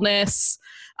forgetfulness,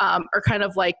 or kind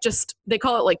of like just, they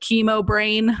call it like chemo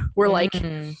brain, where like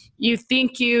you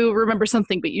think you remember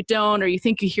something, but you don't, or you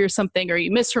think you hear something, or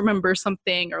you misremember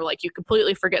something, or like you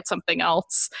completely forget something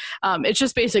else. It's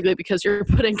just basically because you're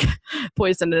putting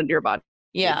poison into your body.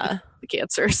 Yeah. The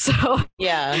cancer. So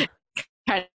yeah,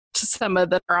 kind of some of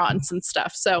the neurons and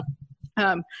stuff. So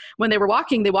when they were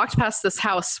walking, they walked past this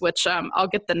house, which I'll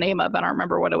get the name of, I don't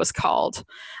remember what it was called.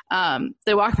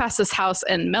 They walked past this house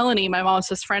and Melanie, my mom's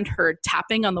best friend, heard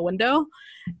tapping on the window.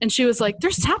 And she was like,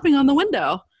 there's tapping on the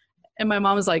window. And my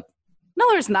mom was like, no,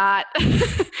 there's not.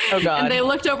 Oh God. And they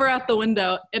looked over at the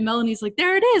window and Melanie's like,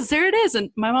 there it is. And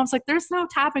my mom's like, there's no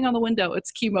tapping on the window.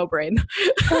 It's chemo brain.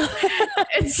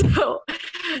 And so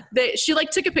she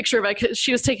like took a picture of it because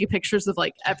she was taking pictures of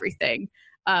like everything.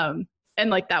 And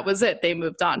like, that was it. They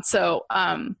moved on. So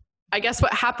I guess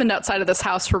what happened outside of this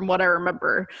house, from what I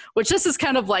remember, which this is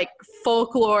kind of like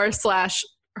folklore /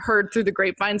 heard through the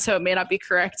grapevine, so it may not be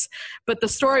correct, but the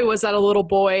story was that a little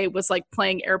boy was like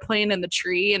playing airplane in the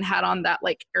tree and had on that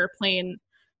like airplane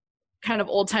kind of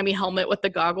old-timey helmet with the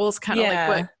goggles, kind of like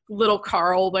what little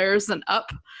Carl wears and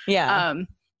up. And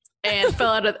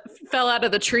fell out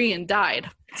of the tree and died.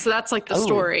 So that's like the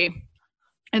story.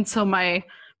 And so my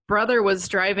brother was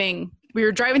driving, we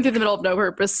were driving through the middle of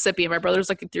nowhere, Mississippi, and my brother's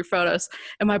looking through photos,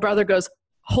 and my brother goes,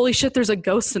 holy shit, there's a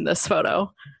ghost in this photo.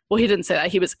 Well, he didn't say that.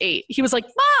 He was 8. He was like,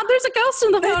 Mom, there's a ghost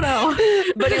in the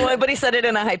photo. but he said it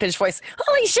in a high-pitched voice.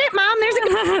 Holy shit, Mom, there's a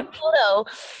ghost in the photo.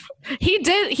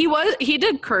 He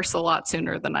did curse a lot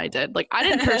sooner than I did. Like, I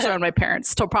didn't curse around my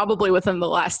parents till probably within the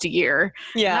last year.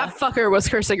 Yeah. That fucker was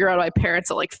cursing around my parents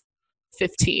at like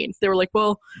 15. They were like,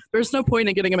 well, there's no point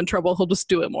in getting him in trouble. He'll just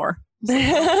do it more. So,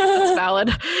 that's valid.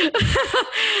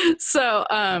 So,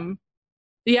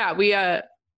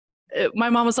 my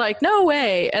mom was like, no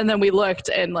way. And then we looked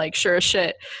and like, sure as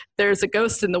shit, there's a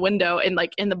ghost in the window, and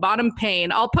like in the bottom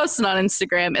pane, I'll post it on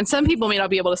Instagram, and some people may not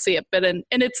be able to see it, but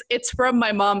it's from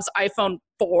my mom's iPhone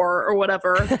 4 or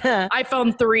whatever,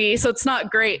 iPhone 3. So it's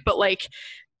not great, but like,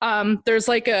 there's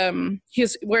like,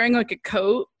 he's wearing like a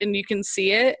coat and you can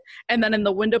see it. And then in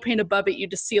the window pane above it, you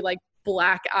just see like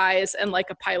black eyes and like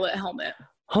a pilot helmet.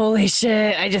 Holy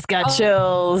shit, I just got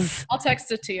chills. I'll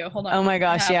text it to you. Hold on. Oh my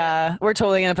gosh, yeah. We're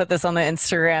totally going to put this on the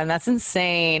Instagram. That's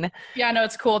insane. Yeah, no,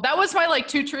 it's cool. That was my like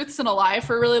 2 truths and a lie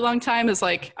for a really long time, is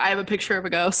like, I have a picture of a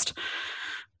ghost.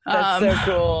 That's so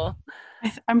cool.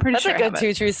 I'm pretty sure that's a good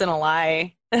 2 truths and a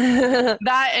lie.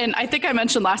 That, and I think I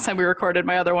mentioned last time we recorded,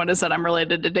 my other one is that I'm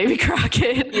related to Davy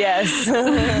Crockett. Yes.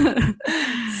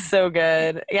 So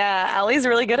good. Yeah, Allie's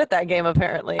really good at that game,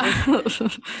 apparently.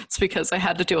 It's because I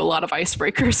had to do a lot of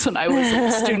icebreakers when I was a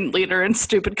student leader in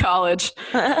stupid college.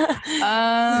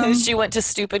 She went to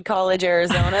Stupid College,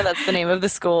 Arizona. That's the name of the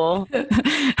school.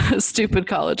 Stupid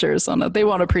College, Arizona. They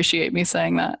won't appreciate me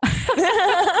saying that.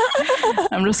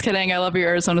 I'm just kidding. I love you,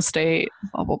 Arizona State.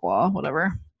 Blah, blah, blah.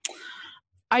 Whatever.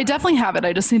 I definitely have it.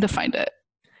 I just need to find it.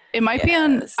 It might be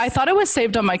on, I thought it was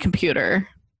saved on my computer,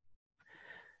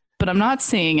 but I'm not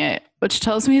seeing it, which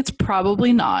tells me it's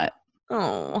probably not.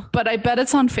 Oh. But I bet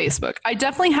it's on Facebook. I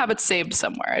definitely have it saved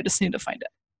somewhere. I just need to find it.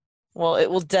 Well,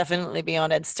 it will definitely be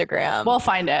on Instagram. We'll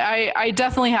find it. I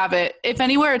definitely have it. If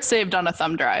anywhere, it's saved on a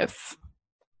thumb drive.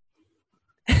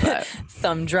 But.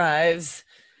 Thumb drives.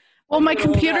 Well, my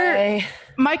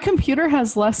computer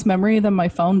has less memory than my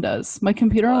phone does. My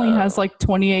computer only has like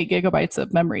 28 gigabytes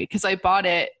of memory because I bought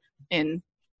it in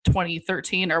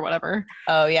 2013 or whatever.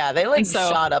 Oh yeah, they like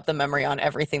shot up the memory on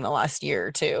everything the last year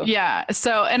or two. Yeah.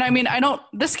 So, and I mean,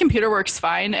 this computer works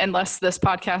fine unless this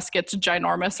podcast gets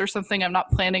ginormous or something. I'm not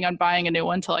planning on buying a new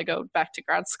one until I go back to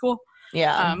grad school.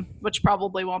 Yeah. Which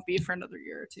probably won't be for another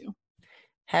year or two.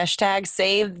 #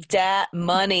 save that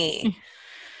money.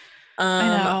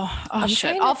 I know. Oh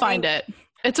shit. I'll find it.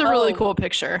 It's a really cool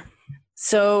picture.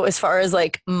 So as far as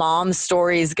like mom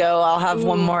stories go, I'll have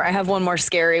one more. I have one more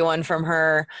scary one from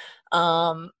her.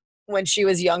 When she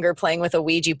was younger, playing with a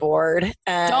Ouija board.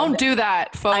 And don't do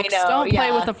that, folks. Don't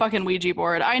play with a fucking Ouija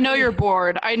board. I know you're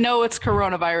bored. I know it's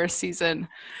coronavirus season.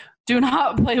 Do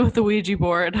not play with the Ouija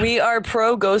board. We are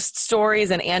pro ghost stories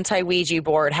and anti Ouija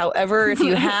board. However, if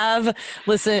you have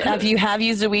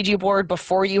used a Ouija board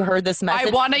before you heard this message,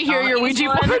 I want to hear your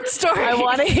Ouija board story. I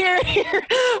want to hear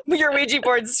your Ouija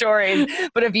board stories.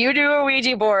 But if you do a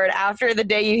Ouija board after the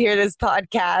day you hear this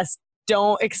podcast,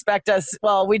 don't expect us.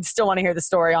 Well, we'd still want to hear the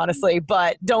story, honestly,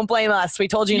 but don't blame us. We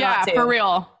told you not to. Yeah, for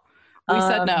real. We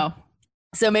said no.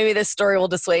 So maybe this story will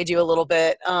dissuade you a little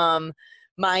bit.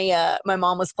 My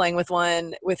mom was playing with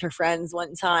one with her friends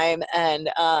one time, and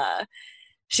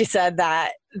she said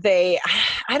that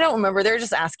I don't remember, they're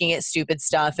just asking it stupid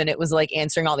stuff, and it was like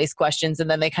answering all these questions, and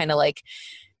then they kind of like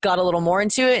got a little more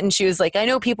into it, and she was like, I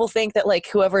know people think that like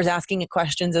whoever's asking it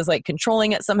questions is like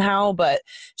controlling it somehow, but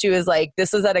she was like,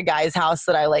 this was at a guy's house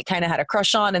that I like kind of had a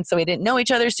crush on, and so we didn't know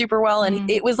each other super well, and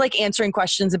it was like answering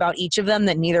questions about each of them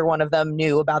that neither one of them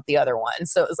knew about the other one,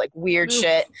 so it was like weird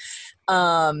shit.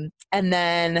 And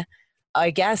then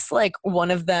I guess like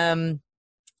one of them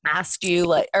asked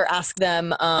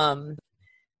them, or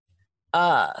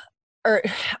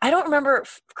I don't remember.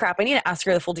 Crap, I need to ask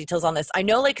her the full details on this. I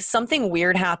know like something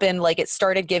weird happened. Like it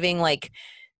started giving like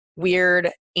weird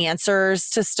answers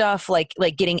to stuff, like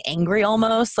getting angry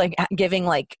almost, like giving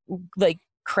like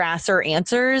crasser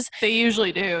answers. They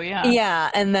usually do, yeah. Yeah,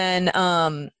 and then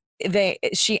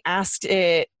she asked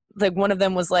it, like one of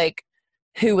them was like,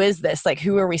 who is this? Like,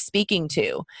 who are we speaking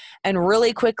to? And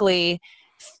really quickly,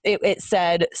 it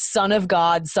said, son of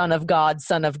God, son of God,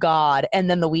 son of God. And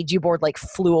then the Ouija board like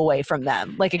flew away from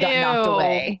them. Like it got knocked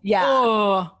away. Yeah.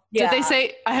 Oh. Yeah. Did they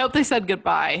say, I hope they said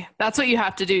goodbye. That's what you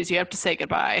have to do, is you have to say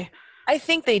goodbye. I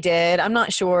think they did. I'm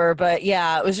not sure. But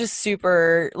yeah, it was just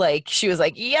super like, she was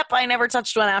like, yep, I never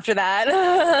touched one after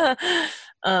that.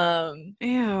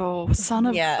 Ew, son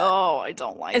of. Yeah. Oh, I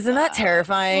don't like. Isn't that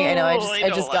terrifying? I know. I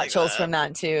just got like chills from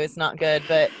that too. It's not good,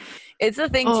 but it's the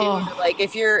thing too. Like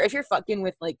if you're fucking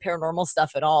with like paranormal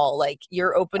stuff at all, like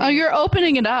you're opening. Oh, you're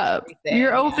opening it up. Everything.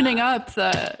 You're opening up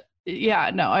the.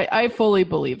 Yeah, no, I fully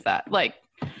believe that. Like,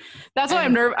 that's why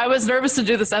I was nervous to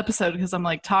do this episode, because I'm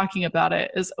like, talking about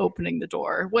it is opening the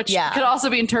door, which could also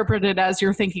be interpreted as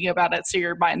you're thinking about it, so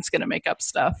your mind's gonna make up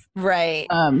stuff. Right.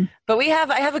 But I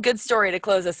have a good story to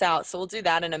close us out, so we'll do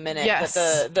that in a minute. Yes.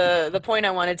 But the point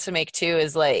I wanted to make too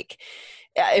is like,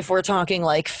 if we're talking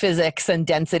like physics and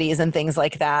densities and things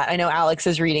like that, I know Alex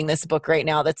is reading this book right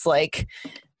now that's like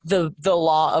the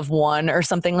law of one or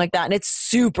something like that, and it's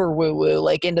super woo woo,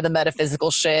 like into the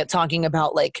metaphysical shit, talking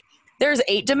about like there's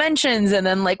 8 dimensions, and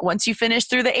then like once you finish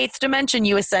through the 8th dimension,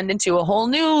 you ascend into a whole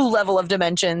new level of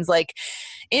dimensions, like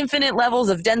infinite levels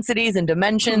of densities and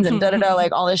dimensions and da-da-da,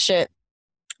 like all this shit.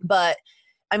 But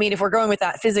I mean, if we're going with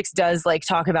that, physics does like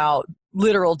talk about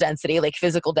literal density, like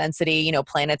physical density. You know,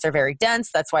 planets are very dense.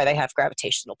 That's why they have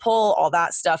gravitational pull, all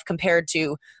that stuff, compared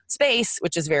to space,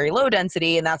 which is very low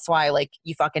density. And that's why like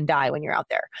you fucking die when you're out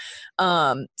there.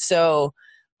 So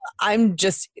I'm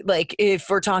just like, if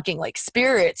we're talking like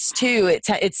spirits too, it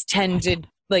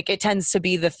tends to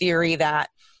be the theory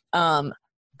that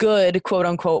good, quote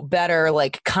unquote, better,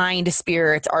 like kind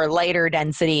spirits are lighter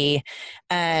density,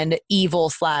 and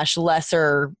evil /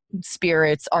 lesser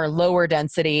spirits are lower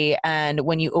density. And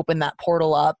when you open that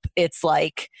portal up, it's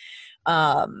like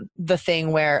the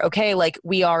thing where, okay, like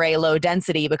we are a low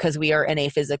density because we are in a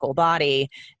physical body,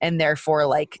 and therefore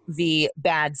like the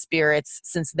bad spirits,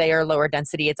 since they are lower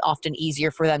density, it's often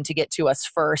easier for them to get to us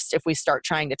first if we start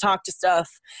trying to talk to stuff,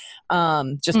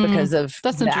 just because of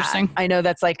that's that. Interesting. I know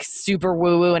that's like super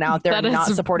woo woo and out there and not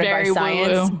supported by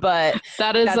science, but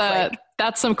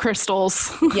that's some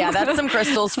crystals. Yeah, that's some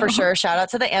crystals for sure. Shout out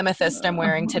to the amethyst I'm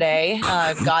wearing today.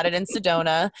 Got it in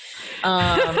Sedona.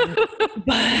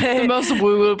 The most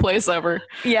woo-woo place ever.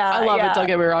 Yeah, I love it. Don't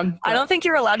get me wrong. I don't think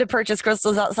you're allowed to purchase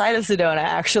crystals outside of Sedona,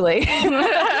 actually.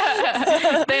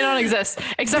 They don't exist.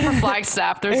 Except for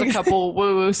Flagstaff. There's a couple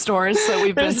woo-woo stores that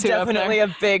we've been to. There's definitely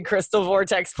a big crystal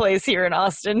vortex place here in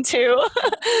Austin, too.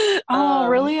 Oh,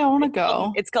 really? I want to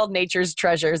go. It's called Nature's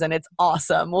Treasures, and it's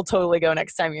awesome. We'll totally go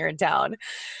next time you're in town.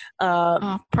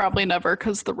 Probably never,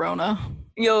 because the Rona.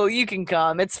 You can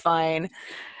come. It's fine.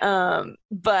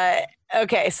 But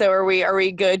okay, so are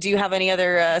we good? Do you have any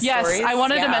other stories? Yes, I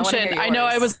wanted to mention. I know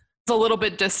I was a little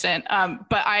bit distant,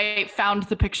 but I found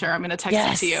the picture. I'm going to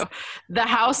text it to you. The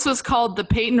house was called the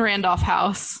Peyton Randolph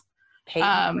House.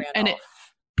 Randolph. And it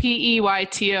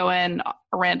Peyton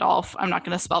Randolph. I'm not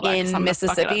going to spell that in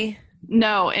Mississippi.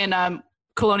 No, in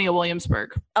Colonial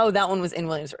Williamsburg. Oh, that one was in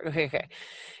Williamsburg. Okay.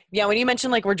 Yeah, when you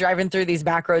mentioned like we're driving through these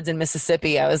back roads in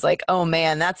Mississippi, I was like, oh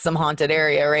man, that's some haunted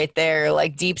area right there,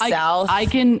 like deep south. I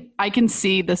can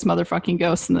see this motherfucking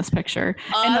ghost in this picture.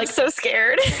 And I'm so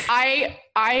scared.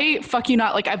 I fuck you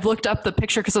not, like I've looked up the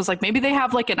picture because I was like, maybe they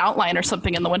have like an outline or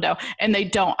something in the window, and they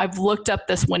don't. I've looked up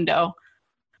this window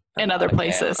in other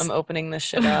places. I'm opening this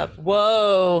shit up.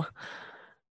 Whoa.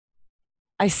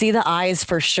 I see the eyes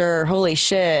for sure. Holy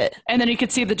shit. And then you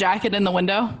could see the jacket in the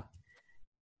window.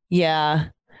 Yeah.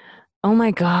 Oh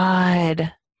my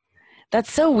God.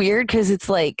 That's so weird because it's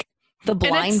like the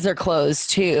blinds are closed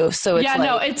too. So it's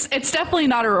no, it's definitely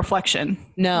not a reflection.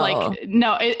 No. Like,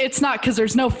 no, it's not because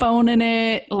there's no phone in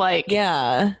it. Like,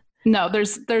 yeah. No,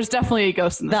 there's definitely a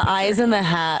ghost in this picture. Eyes in the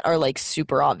hat are like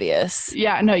super obvious.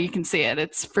 Yeah, no, you can see it.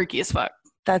 It's freaky as fuck.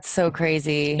 That's so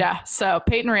crazy. Yeah. So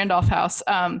Peyton Randolph House.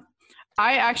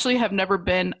 I actually have never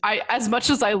been, as much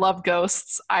as I love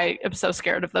ghosts, I am so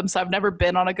scared of them. So I've never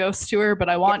been on a ghost tour, but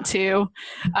I want to.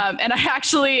 And I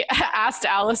actually asked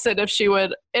Allison if she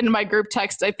would, in my group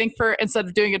text, I think instead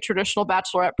of doing a traditional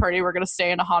bachelorette party, we're going to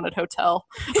stay in a haunted hotel.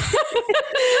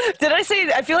 Did I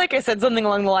say, I feel like I said something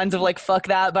along the lines of like, fuck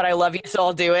that, but I love you, so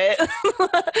I'll do it.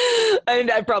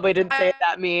 I probably didn't say it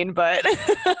that mean, but.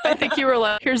 I think you were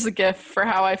like, here's a gift for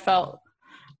how I felt.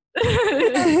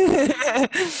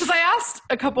 Because I asked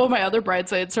a couple of my other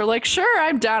bridesmaids, they're like, sure,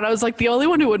 I'm down. I was like, the only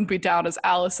one who wouldn't be down is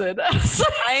Allison.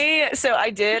 I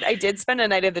did spend a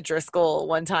night at the Driscoll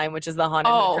one time, which is the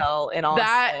haunted hotel in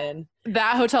Austin.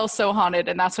 That hotel's so haunted,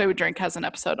 and That's Why We Drink has an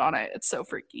episode on it. It's so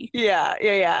freaky.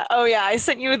 Yeah. Oh yeah, I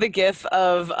sent you the gif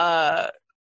of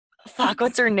fuck,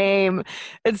 what's her name?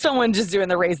 It's someone just doing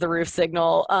the raise the roof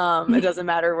signal. It doesn't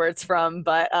matter where it's from,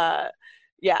 but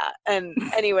yeah. And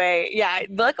anyway, yeah,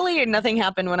 luckily nothing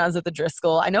happened when I was at the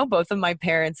Driscoll. I know both of my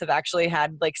parents have actually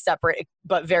had like separate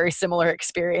but very similar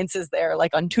experiences there,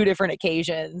 like on 2 different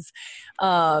occasions.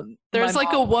 There's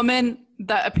like a woman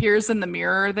that appears in the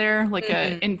mirror there, like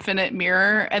an infinite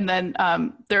mirror. And then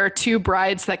there are 2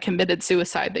 brides that committed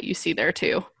suicide that you see there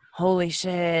too. Holy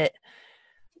shit.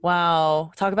 Wow.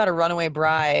 Talk about a runaway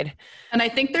bride. And I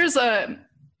think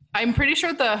I'm pretty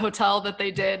sure the hotel that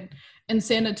they did in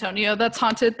San Antonio that's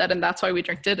haunted, and That's Why We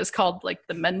Drink it, is called like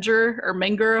the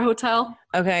Menger Hotel.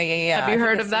 Okay, yeah. Have you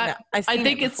heard of that? I've seen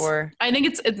it before. I think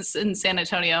it's in San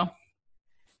Antonio.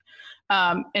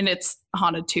 And it's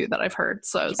haunted too, that I've heard.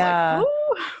 So I was like,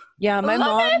 ooh. Yeah, my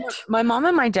mom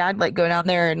and my dad like go down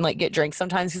there and like get drinks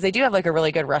sometimes because they do have like a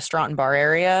really good restaurant and bar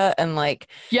area, and like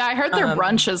yeah, I heard their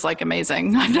brunch is like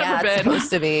amazing. I've never been. It's supposed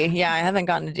to be. Yeah, I haven't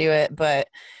gotten to do it, but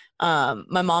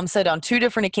my mom said on 2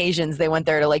 different occasions they went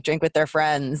there to like drink with their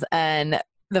friends, and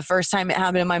the first time it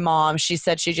happened to my mom, she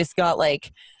said she just got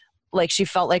like she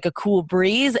felt like a cool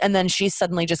breeze, and then she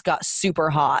suddenly just got super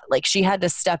hot. Like she had to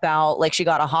step out, like she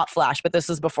got a hot flash, but this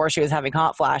was before she was having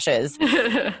hot flashes.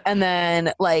 And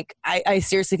then like I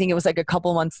seriously think it was like a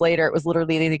couple months later, it was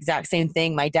literally the exact same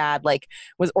thing. My dad like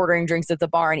was ordering drinks at the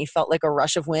bar and he felt like a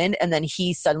rush of wind, and then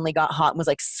he suddenly got hot and was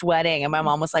like sweating, and my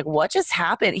mom was like, what just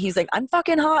happened? He's like, I'm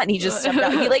fucking hot, and he just stepped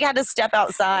out. He like had to step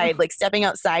outside, like stepping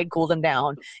outside cooled him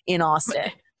down in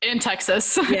Austin. In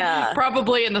Texas. Yeah.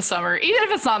 Probably in the summer. Even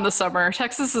if it's not in the summer,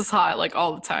 Texas is hot like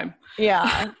all the time.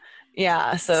 Yeah.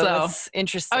 Yeah. So that's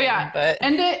interesting. Oh yeah. But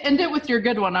end it with your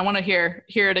good one. I want to hear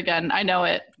it again. I know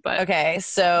it, but okay.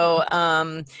 So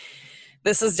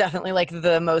this is definitely like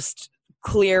the most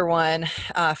clear one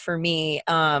for me.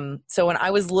 So when I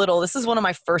was little, this is one of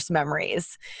my first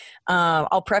memories.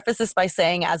 I'll preface this by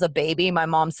saying as a baby, my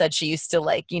mom said she used to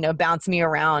like, bounce me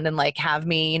around and like have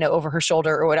me, over her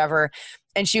shoulder or whatever.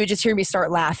 And she would just hear me start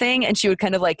laughing, and she would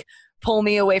kind of like pull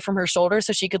me away from her shoulder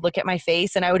so she could look at my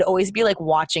face. And I would always be like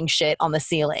watching shit on the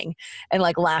ceiling and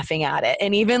like laughing at it.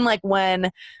 And even like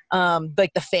when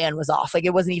like the fan was off, like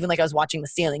it wasn't even like I was watching the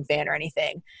ceiling fan or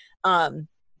anything.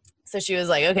 So she was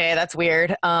like, okay, that's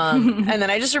weird. And then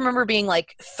I just remember being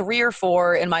like 3 or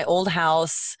 4 in my old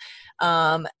house.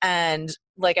 And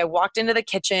like I walked into the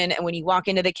kitchen, and when you walk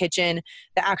into the kitchen,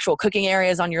 the actual cooking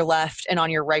area is on your left, and on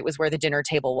your right was where the dinner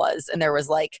table was. And there was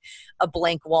like a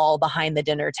blank wall behind the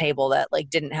dinner table that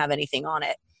like didn't have anything on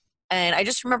it. And I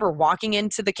just remember walking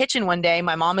into the kitchen one day,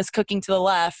 my mom is cooking to the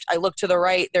left. I look to the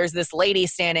right, there's this lady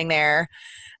standing there,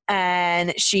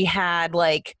 and she had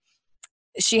like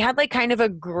kind of a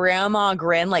grandma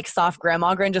grin, like soft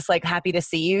grandma grin, just like happy to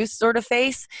see you sort of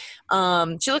face.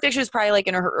 She looked like she was probably like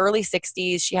in her early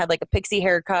 60s. She had like a pixie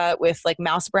haircut with like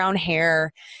mouse brown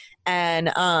hair. and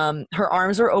her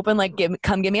arms were open like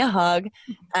come give me a hug,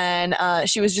 and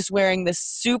she was just wearing this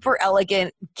super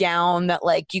elegant gown that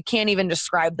like you can't even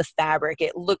describe the fabric.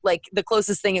 It looked like the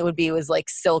closest thing it would be was like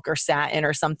silk or satin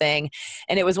or something,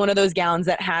 and it was one of those gowns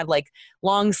that had like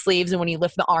long sleeves, and when you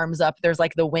lift the arms up there's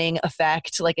like the wing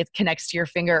effect, like it connects to your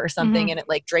finger or something, and it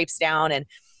like drapes down,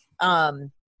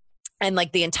 and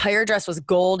like the entire dress was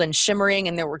gold and shimmering,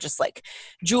 and there were just like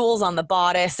jewels on the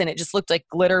bodice, and it just looked like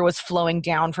glitter was flowing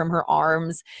down from her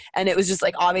arms. And it was just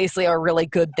like obviously a really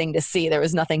good thing to see. There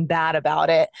was nothing bad about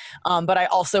it. But I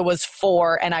also was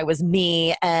 4 and I was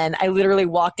me, and I literally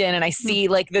walked in and I see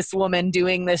like this woman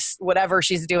doing this, whatever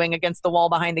she's doing against the wall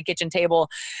behind the kitchen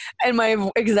table. And my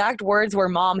exact words were,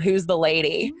 "Mom, who's the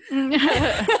lady?"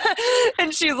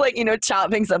 And she's like,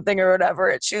 chopping something or whatever.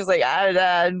 And she was like,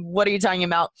 "What are you talking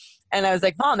about?" And I was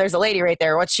like, "Mom, there's a lady right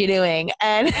there. What's she doing?"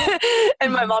 And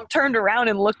my mom turned around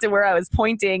and looked at where I was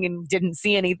pointing and didn't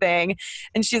see anything.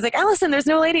 And she's like, "Allison, there's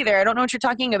no lady there. I don't know what you're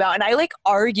talking about." And I like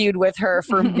argued with her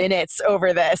for minutes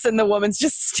over this. And the woman's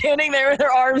just standing there with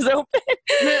her arms open.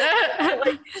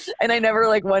 And I never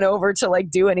like went over to like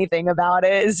do anything about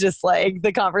it. It's just like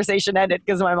the conversation ended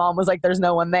because my mom was like, "There's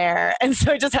no one there." And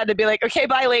so I just had to be like, "Okay,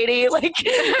 bye, lady." Like,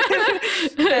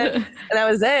 and that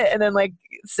was it. And then like,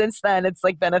 since then it's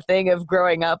like been a thing of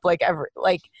growing up, like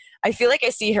I feel like I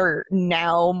see her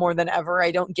now more than ever.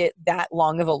 I don't get that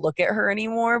long of a look at her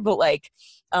anymore, but like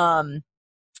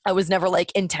I was never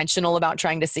like intentional about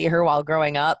trying to see her while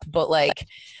growing up, but like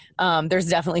there's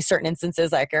definitely certain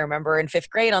instances. Like I remember in 5th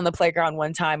grade on the playground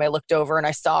one time, I looked over and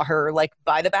I saw her like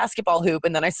by the basketball hoop,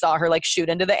 and then I saw her like shoot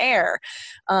into the air.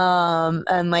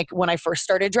 And like when I first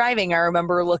started driving, I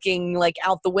remember looking like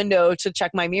out the window to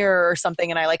check my mirror or something,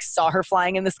 and I like saw her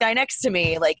flying in the sky next to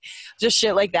me, like just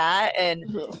shit like that. And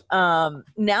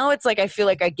now it's like I feel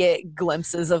like I get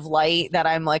glimpses of light that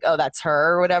I'm like, oh, that's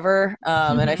her or whatever.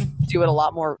 And I do it a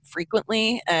lot more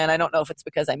frequently, and I don't know if it's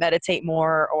because I meditate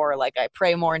more or like I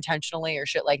pray more intentionally or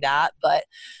shit like that, but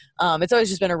it's always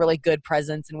just been a really good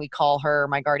presence, and we call her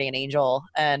my guardian angel.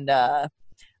 And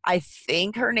I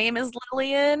think her name is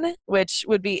Lillian, which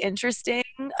would be interesting.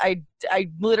 I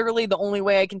literally, the only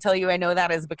way I can tell you I know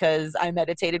that is because I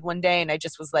meditated one day and I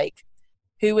just was like,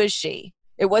 who is she?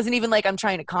 It wasn't even like I'm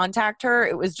trying to contact her.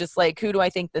 It was just like, who do I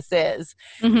think this is?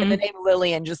 And the name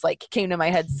Lillian just like came to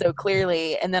my head so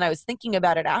clearly. And then I was thinking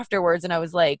about it afterwards, and I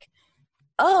was like,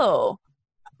 oh,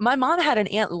 my mom had an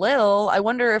Aunt Lil. I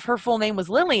wonder if her full name was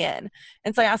Lillian.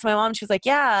 And so I asked my mom, she was like,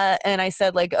 yeah. And I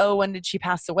said like, oh, when did she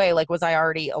pass away? Like, was I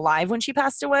already alive when she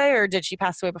passed away, or did she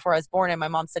pass away before I was born? And my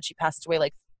mom said she passed away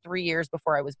like 3 years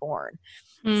before I was born.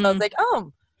 So I was like,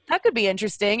 oh, that could be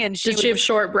interesting. And did she have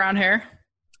short brown hair?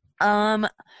 I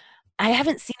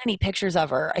haven't seen any pictures of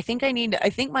her. I think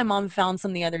my mom found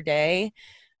some the other day.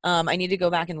 I need to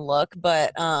go back and look,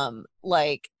 but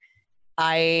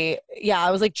I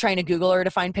was like trying to Google her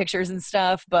to find pictures and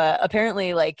stuff, but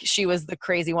apparently like she was the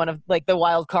crazy one of like the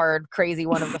wild card crazy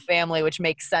one of the family, which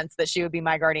makes sense that she would be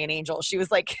my guardian angel. She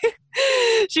was like,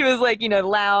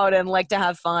 loud and like to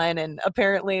have fun. And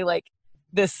apparently like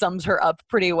this sums her up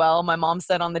pretty well. My mom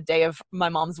said on the day of my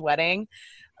mom's wedding,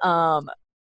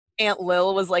 Aunt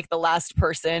Lil was like the last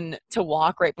person to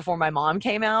walk right before my mom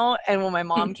came out. And when my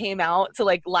mom came out to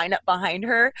like line up behind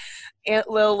her, Aunt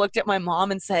Lil looked at my mom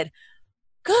and said,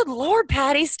 "Good Lord,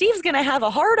 Patty, Steve's going to have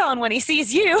a heart on when he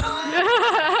sees you."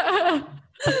 So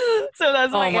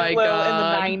that's my Aunt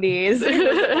Lil in the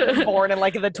 90s. Born in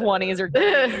like the 20s or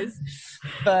 30s.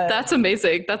 But that's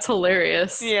amazing. That's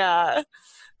hilarious. Yeah.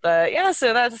 But yeah,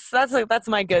 so that's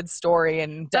my good story,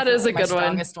 and that is a good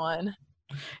strongest one.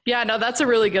 Yeah, no, that's a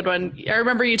really good one. I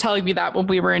remember you telling me that when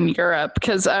we were in Europe,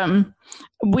 because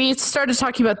we started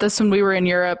talking about this when we were in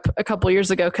Europe a couple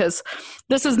years ago, because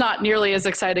this is not nearly as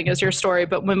exciting as your story,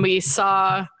 but when we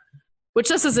saw, which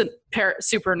this isn't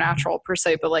supernatural per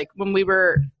se, but like when we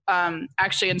were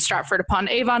actually in Stratford upon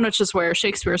Avon, which is where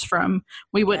Shakespeare's from,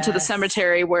 we went to the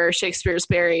cemetery where Shakespeare's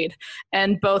buried,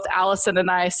 and both Allison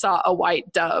and I saw a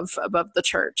white dove above the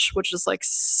church, which is like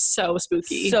so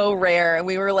spooky. So rare. And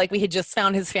we were like, we had just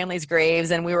found his family's graves,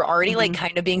 and we were already like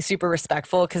kind of being super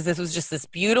respectful because this was just this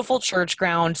beautiful church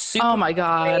ground. Super oh my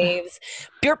God. Graves.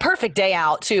 Your perfect day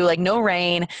out too, like no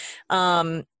rain.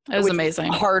 It was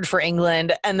amazing. Hard for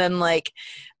England. And then like,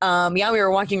 we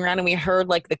were walking around and we heard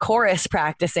like the chorus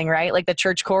practicing, right? Like the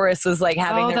church chorus was like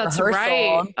having their rehearsal.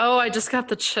 Right. Oh, I just got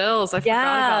the chills. I forgot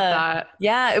about that.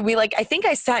 Yeah. We like, I think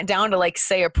I sat down to like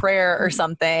say a prayer or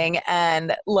something.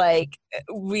 And like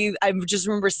I just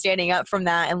remember standing up from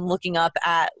that and looking up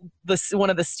at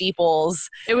one of the steeples.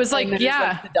 It was like, like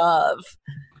the dove.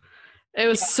 It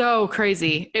was so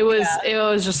crazy. It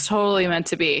was just totally meant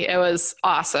to be. It was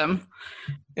awesome.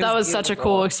 That was such a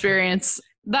cool experience.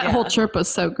 That whole trip was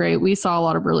so great. We saw a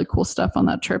lot of really cool stuff on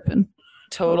that trip, and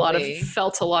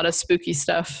felt a lot of spooky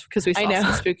stuff because we saw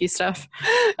some spooky stuff.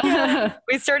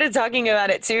 We started talking about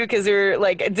it too because we were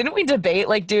like, didn't we debate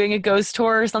like doing a ghost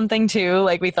tour or something too?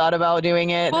 Like we thought about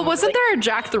doing it. Well, wasn't there a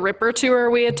Jack the Ripper tour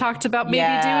we had talked about maybe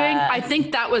doing? I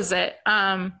think that was it.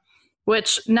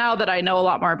 Which now that I know a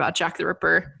lot more about Jack the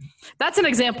Ripper, that's an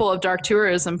example of dark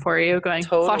tourism for you,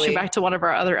 flashing back to one of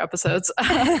our other episodes.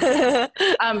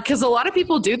 Because a lot of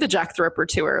people do the Jack the Ripper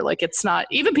tour. Like it's not,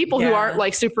 even people who aren't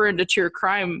like super into true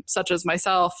crime, such as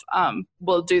myself,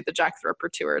 will do the Jack the Ripper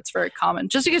tour. It's very common.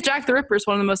 Just because Jack the Ripper is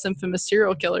one of the most infamous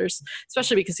serial killers,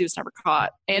 especially because he was never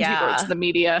caught. And he wrote to the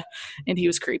media and he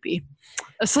was creepy.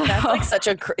 So that's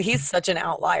like he's such an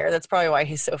outlier. That's probably why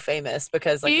he's so famous,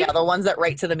 because like the ones that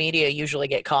write to the media usually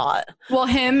get caught. Well,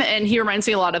 him, and he reminds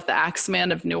me a lot of the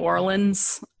Axeman of New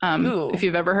Orleans. If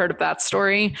you've ever heard of that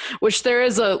story, which there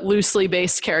is a loosely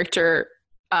based character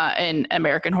in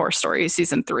American Horror Story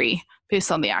season 3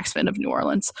 based on the Axeman of New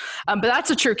Orleans. But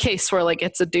that's a true case where like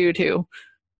it's a dude who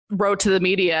wrote to the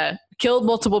media, killed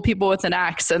multiple people with an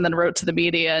axe, and then wrote to the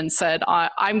media and said,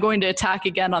 I'm going to attack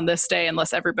again on this day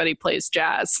unless everybody plays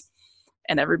jazz.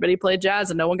 And everybody played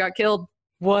jazz and no one got killed.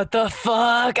 What the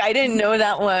fuck? I didn't know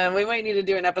that one. We might need to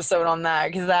do an episode on that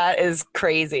because that is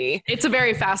crazy. It's a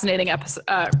very fascinating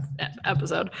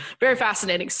episode. Very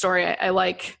fascinating story. I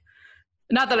like,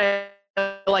 not that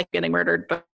I like getting murdered,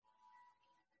 but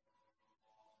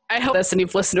I hope this, and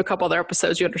you've listened to a couple other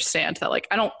episodes, you understand that like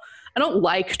I don't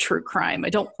like true crime. I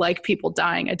don't like people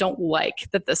dying. I don't like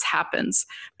that this happens,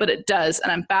 but it does.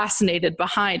 And I'm fascinated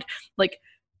behind, like,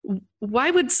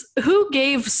 who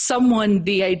gave someone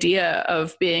the idea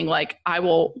of being like, I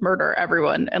will murder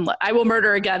everyone and I will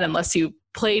murder again unless you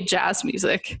play jazz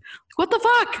music. What the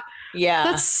fuck? Yeah.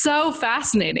 That's so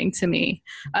fascinating to me.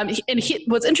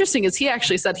 What's interesting is he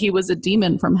actually said he was a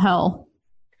demon from hell.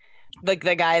 Like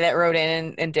the guy that wrote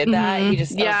in and did that. He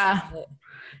just,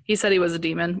 he said he was a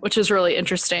demon, which is really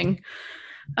interesting.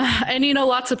 And,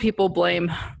 lots of people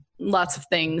blame lots of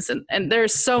things. And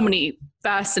there's so many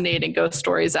fascinating ghost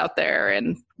stories out there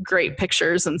and great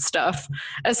pictures and stuff,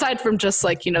 aside from just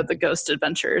like, the ghost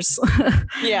adventures.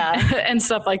 And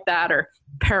stuff like that, or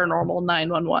Paranormal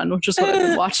 911, which is what I've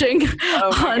been watching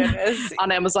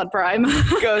on Amazon Prime.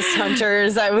 Ghost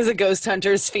Hunters. I was a Ghost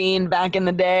Hunters fiend back in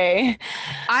the day.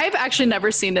 I've actually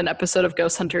never seen an episode of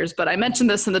Ghost Hunters, but I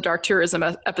mentioned this in the Dark Tourism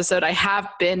episode. I have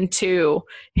been to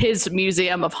his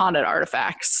Museum of Haunted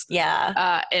Artifacts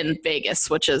in Vegas,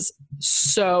 which is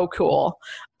so cool.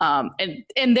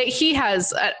 And that he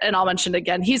has, and I'll mention it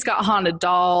again, he's got haunted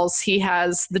dolls. He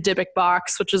has the Dybbuk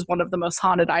box, which is one of the most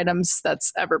haunted items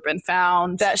that's ever been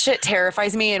found. That shit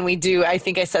terrifies me. And I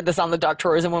think I said this on the Dark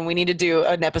Tourism when we need to do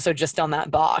an episode just on that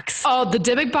box. Oh, the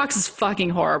Dybbuk box is fucking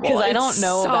horrible. Because I don't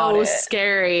know about it. So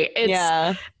scary.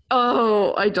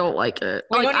 Oh, I don't like it.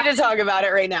 We don't need to talk about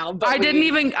it right now. But I didn't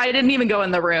even go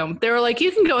in the room. They were like,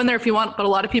 you can go in there if you want, but a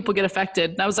lot of people get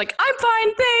affected. And I was like, I'm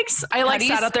fine, thanks. I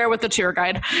sat out there with the tour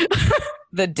guide.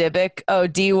 The Dybbuk,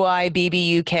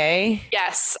 Dybbuk.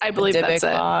 Yes, I believe the that's Dybbuk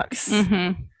it. Box.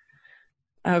 Mm-hmm.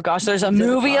 Oh gosh, there's a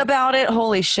movie about it.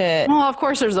 Holy shit! Well, of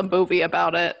course, there's a movie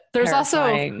about it. There's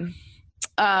Terrifying.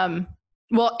 Also,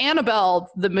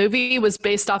 Annabelle. The movie was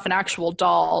based off an actual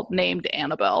doll named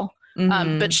Annabelle.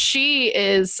 But she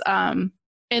is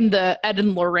in the Ed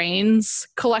and Lorraine's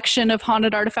collection of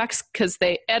haunted artifacts, because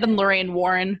Ed and Lorraine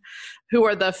Warren, who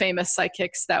are the famous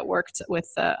psychics that worked with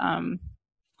the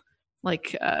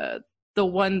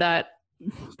one that,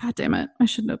 God damn it, I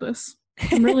should know this.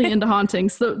 I'm really into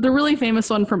hauntings. The really famous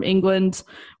one from England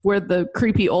where the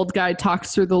creepy old guy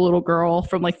talks through the little girl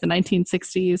from like the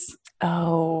 1960s.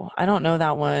 Oh, I don't know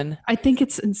that one. I think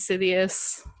it's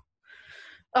Insidious.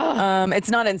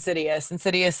 It's not Insidious.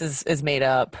 Insidious is made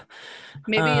up.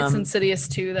 Maybe it's Insidious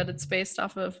 2 that it's based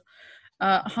off of.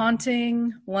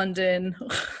 Haunting London.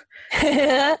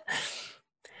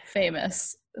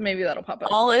 Famous. Maybe that'll pop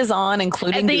up. All is on,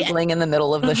 including Googling in the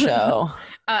middle of the show.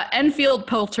 Enfield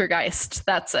Poltergeist.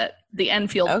 That's it. The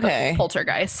Enfield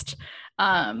Poltergeist,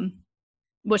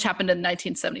 which happened in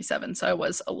 1977. So I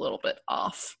was a little bit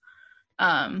off.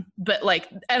 But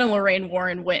like Ed and Lorraine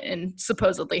Warren went and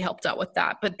supposedly helped out with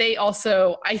that. But they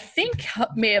also, I think,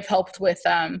 may have helped with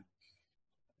the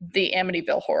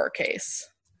Amityville horror case.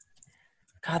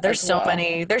 God, there's so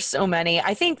many. There's so many.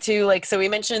 I think too, like, so we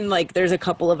mentioned like there's a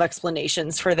couple of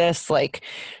explanations for this, like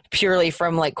purely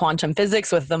from like quantum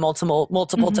physics with the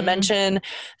multiple dimension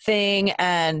thing.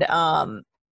 And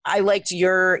I liked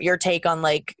your take on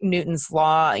like Newton's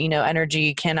law, you know,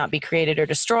 energy cannot be created or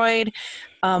destroyed.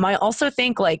 I also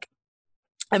think like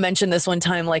I mentioned this one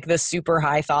time, like the super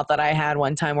high thought that I had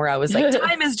one time where I was like,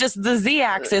 time is just the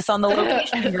z-axis on the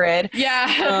location grid.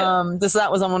 Yeah.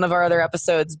 That was on one of our other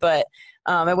episodes, but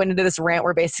I went into this rant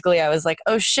where basically I was like,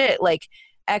 oh shit, like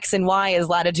X and Y is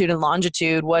latitude and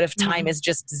longitude. What if time is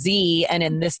just Z, and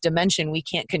in this dimension we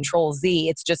can't control Z?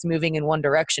 It's just moving in one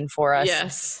direction for us.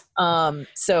 Yes.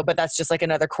 But that's just like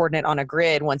another coordinate on a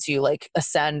grid once you like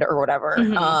ascend or whatever.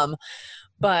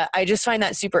 But I just find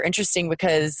that super interesting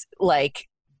because like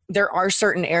there are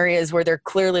certain areas where they're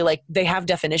clearly like they have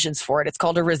definitions for it. It's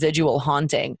called a residual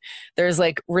haunting. There's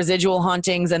like residual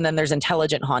hauntings and then there's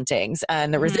intelligent hauntings.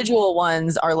 And the residual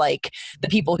ones are like the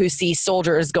people who see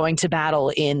soldiers going to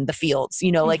battle in the fields,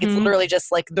 you know, like it's literally just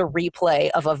like the replay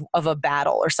of a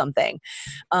battle or something.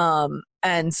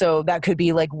 And so that could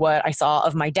be like what I saw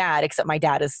of my dad, except my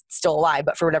dad is still alive,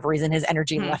 but for whatever reason, his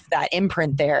energy left that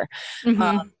imprint there.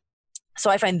 So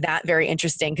I find that very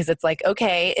interesting because it's like,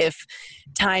 okay, if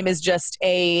time is just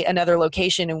another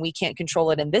location and we can't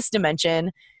control it in this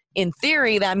dimension, in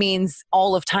theory, that means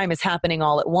all of time is happening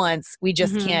all at once. We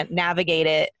just can't navigate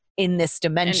it in this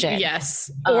dimension. And yes.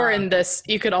 Or in this,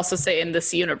 you could also say in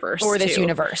this universe. Or this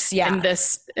universe. Yeah. In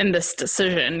this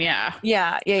decision. Yeah.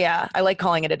 Yeah. I like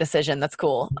calling it a decision. That's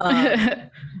cool.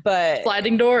 But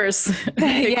sliding doors.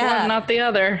 Pick one, not the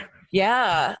other.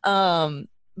 Yeah.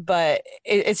 But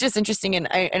it's just interesting. And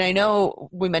I know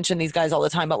we mention these guys all the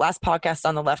time, but Last Podcast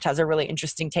on the Left has a really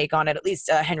interesting take on it. At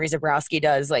least Henry Zebrowski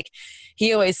does. Like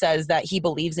he always says that he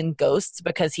believes in ghosts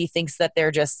because he thinks that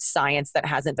they're just science that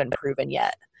hasn't been proven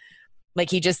yet.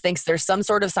 Like he just thinks there's some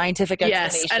sort of scientific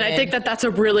explanation. Yes, and I think that that's a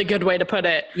really good way to put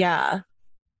it. Yeah.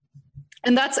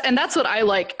 And that's what I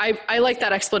like. I like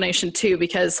that explanation too,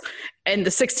 because in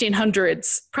the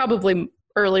 1600s, probably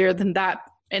earlier than that,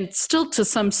 and still to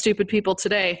some stupid people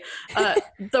today,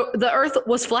 the earth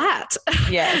was flat.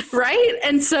 Yes. Right?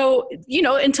 And so, you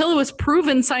know, until it was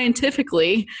proven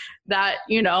scientifically that,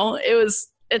 you know, it's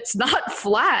not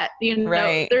flat, you know,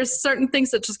 right. There's certain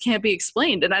things that just can't be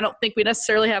explained. And I don't think we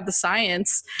necessarily have the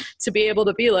science to be able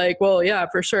to be like, well, yeah,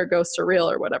 for sure, ghosts are real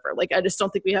or whatever. Like, I just don't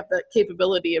think we have the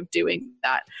capability of doing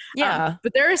that. Yeah.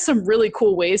 But there are some really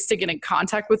cool ways to get in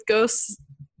contact with ghosts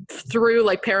through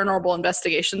like paranormal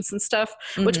investigations and stuff,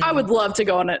 which I would love to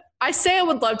go on it. I say I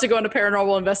would love to go on a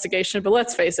paranormal investigation, but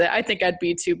let's face it, I think I would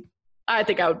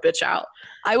bitch out.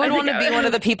 I would want to be one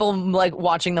of the people like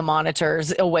watching the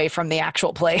monitors away from the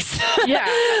actual place. Yeah.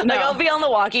 Like I'll be on the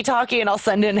walkie-talkie and I'll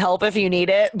send in help if you need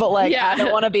it. But like, I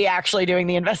don't want to be actually doing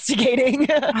the investigating.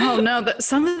 Oh no.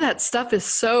 Some of that stuff is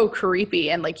so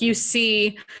creepy. And like you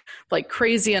see like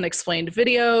crazy unexplained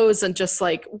videos and just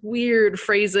like weird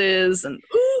phrases and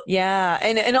yeah.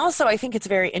 And also I think it's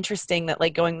very interesting that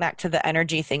like going back to the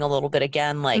energy thing a little bit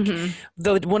again, like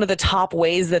one of the top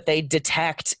ways that they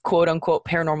detect quote unquote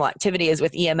paranormal activity is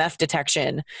with EMF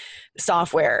detection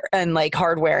software and like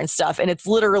hardware and stuff. And it's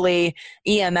literally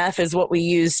EMF is what we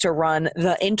use to run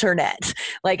the internet.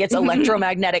 Like it's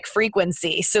electromagnetic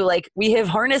frequency. So like we have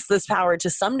harnessed this power to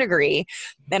some degree.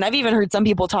 And I've even heard some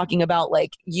people talking about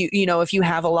like, you know, if you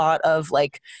have a lot of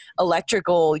like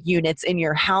electrical units in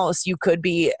your house, you could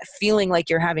be feeling like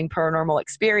you're having paranormal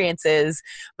experiences,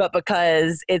 but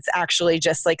because it's actually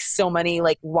just like so many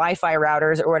like Wi-Fi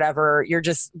routers or whatever, you're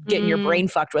just getting your brain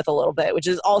fucked with a little bit, which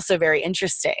is also very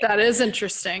interesting. That is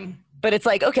interesting. But it's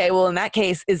like, okay, well in that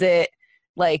case, is it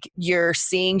like you're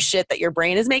seeing shit that your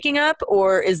brain is making up,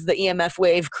 or is the EMF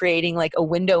wave creating like a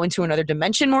window into another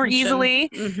dimension more easily?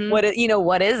 What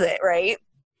is it, right?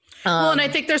 Well, and I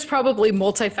think there's probably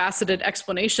multifaceted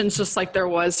explanations, just like there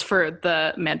was for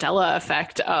the Mandela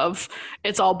effect of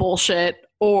it's all bullshit,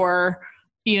 or,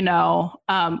 you know,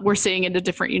 we're seeing into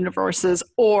different universes,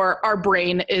 or our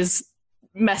brain is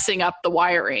messing up the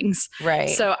wirings. Right.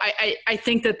 So I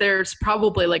think that there's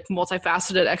probably like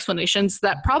multifaceted explanations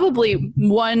that probably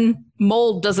one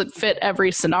mold doesn't fit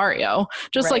every scenario.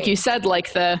 Just like you said,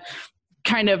 like the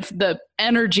kind of the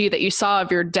energy that you saw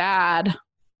of your dad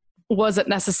wasn't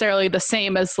necessarily the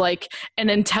same as like an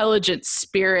intelligent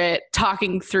spirit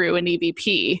talking through an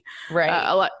EVP.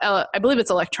 Right. I believe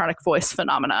it's electronic voice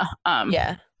phenomena.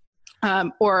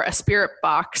 Or a spirit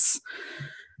box.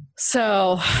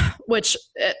 So, which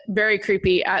very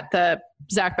creepy at the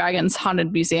Zach Baggins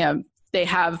Haunted Museum. They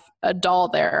have a doll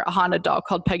there, a haunted doll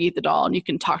called Peggy the Doll, and you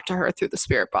can talk to her through the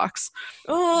spirit box.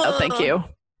 Oh. No, thank you.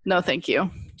 No, thank you.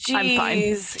 I'm fine.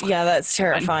 Jeez. Yeah, that's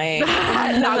terrifying.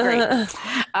 Not great.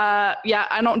 Yeah,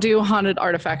 I don't do haunted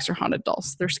artifacts or haunted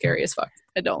dolls. They're scary as fuck.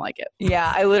 I don't like it.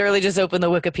 Yeah, I literally just opened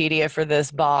the Wikipedia for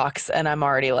this box and I'm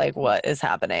already like, what is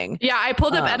happening? Yeah, I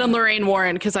pulled up Ed and Lorraine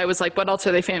Warren because I was like, what else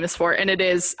are they famous for? And it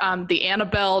is the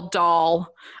Annabelle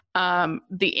doll,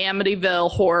 the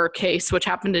Amityville horror case, which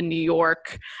happened in New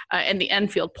York, and the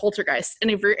Enfield poltergeist. And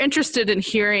if you're interested in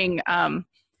hearing,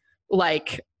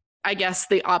 I guess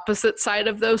the opposite side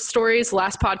of those stories,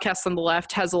 Last Podcast on the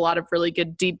Left has a lot of really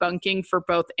good debunking for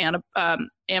both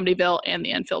Amityville and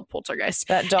the Enfield poltergeist.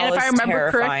 That doll is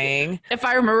terrifying. If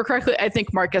I remember correctly, I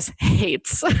think Marcus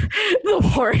hates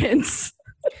the Warrens.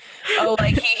 Oh,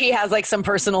 like he has like some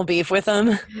personal beef with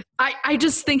them. I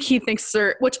just think he thinks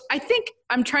they're, which I think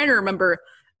I'm trying to remember.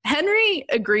 Henry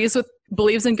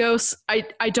believes in ghosts.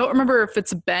 I don't remember if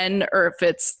it's Ben or if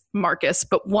it's Marcus,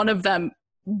 but one of them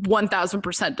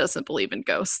 1000% doesn't believe in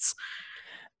ghosts.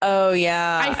 Oh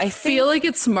yeah, I feel like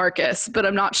it's Marcus, but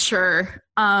I'm not sure.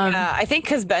 Yeah, I think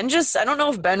because Ben I don't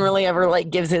know if Ben really ever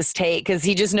like gives his take, because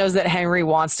he just knows that Henry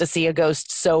wants to see a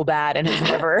ghost so bad and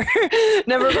has never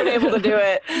been able to do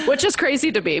it, which is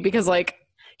crazy to me because like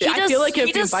I feel like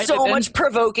he does so much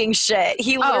provoking shit.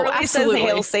 He literally says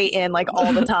 "Hail Satan" like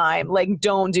all the time. Like,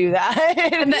 don't do that.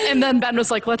 and then Ben was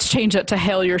like, "Let's change it to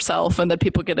Hail Yourself," and then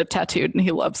people get it tattooed, and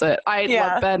he loves it. I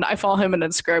love Ben. I follow him on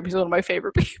Instagram. He's one of my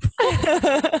favorite people.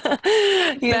 Ben,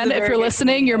 if you're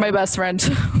listening, you're my best friend.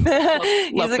 He's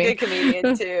a good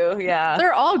comedian too. Yeah,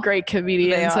 they're all great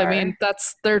comedians. I mean,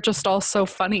 they're just all so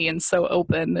funny and so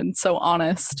open and so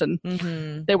honest, and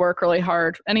they work really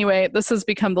hard. Anyway, this has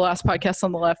become the Last Podcast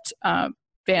on the Left.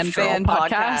 Fangirl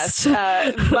podcast.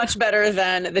 Much better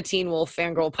than the Teen Wolf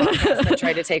Fangirl podcast that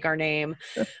tried to take our name.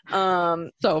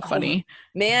 So funny.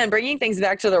 Man, bringing things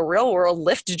back to the real world,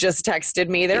 Lyft just texted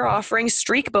me. They're offering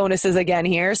streak bonuses again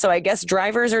here. So I guess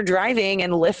drivers are driving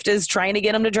and Lyft is trying to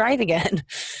get them to drive again.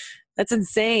 That's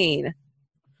insane.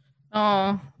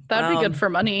 Oh, that'd be good for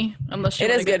money. Unless you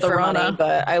it is good for money,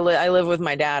 but I live with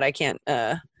my dad. I can't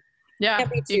can't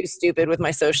be too stupid with my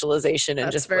socialization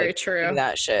and just very like, true. do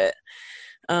that shit.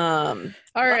 All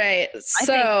right.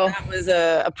 So I think that was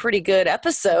a pretty good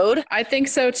episode. I think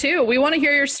so too. We want to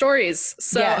hear your stories.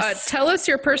 So tell us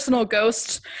your personal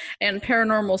ghost and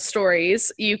paranormal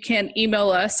stories. You can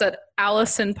email us at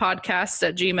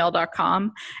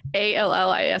allisonpodcast@gmail.com.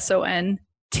 ALLISON.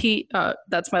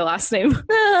 That's my last name.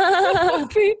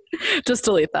 Just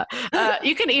delete that.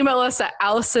 You can email us at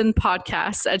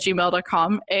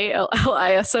allisonpodcast@gmail.com.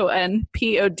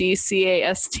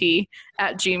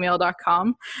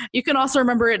 ALLISONPODCAST@gmail.com. You can also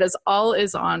remember it as All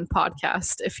Is On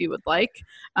Podcast if you would like.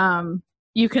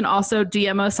 You can also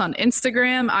DM us on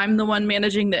Instagram. I'm the one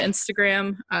managing the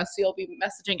Instagram, so you'll be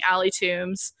messaging Allie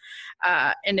Toombs,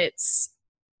 and it's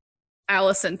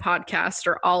Allison Podcast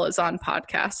or All Is On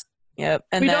Podcast. Yep.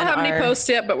 And we don't have any posts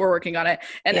yet, but we're working on it.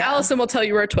 And Allison will tell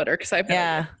you our Twitter because I've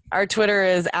our Twitter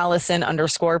is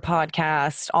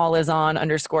Allison_podcast, All Is On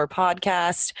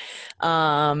 _podcast.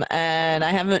 And I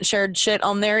haven't shared shit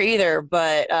on there either,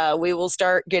 but we will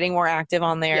start getting more active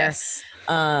on there. Yes.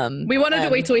 We wanted to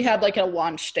wait till we had like a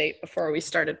launch date before we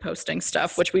started posting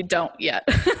stuff, which we don't yet.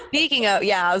 Speaking of,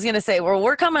 I was going to say,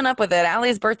 we're coming up with it.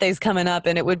 Allie's birthday's coming up,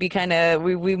 and it would be kind of,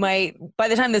 we might, by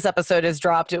the time this episode is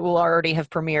dropped, it will already have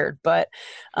premiered, but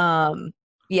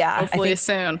hopefully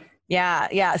soon.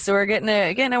 Yeah. So we're getting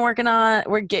it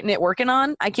working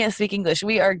on. I can't speak English.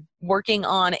 We are working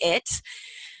on it.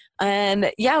 And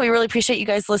we really appreciate you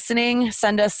guys listening.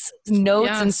 Send us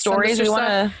notes and stories. We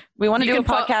want to do a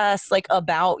podcast like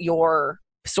about your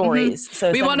stories.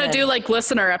 So we want to do like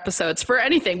listener episodes for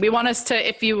anything. We want us to,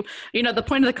 if you the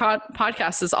point of the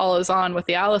podcast is All Is On with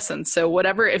the Allison. So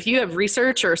whatever, if you have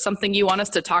research or something you want us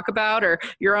to talk about or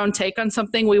your own take on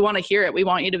something, we want to hear it. We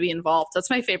want you to be involved.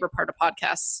 That's my favorite part of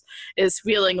podcasts, is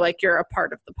feeling like you're a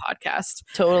part of the podcast.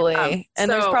 Totally. And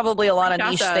there's probably a lot of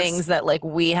niche things that like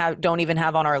we don't even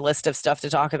have on our list of stuff to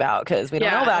talk about because we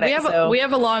don't know about it. We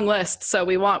have a long list. So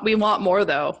we want more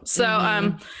though. So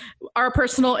our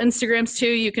personal Instagrams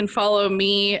too. You can follow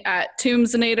me at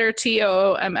Toomsinator,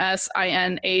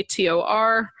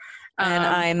 TOOMSINATOR. And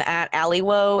I'm at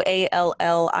Alliwo,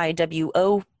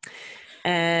 ALLIWO.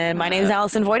 And my name is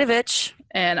Allison Voidovich.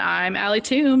 And I'm Allie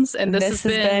Toombs. And this has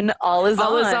been All Is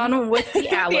On with the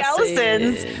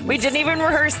Allisons. We didn't even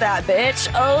rehearse that, bitch.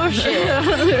 Oh, shit.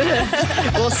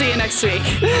 We'll see you next week.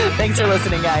 Thanks for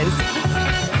listening, guys.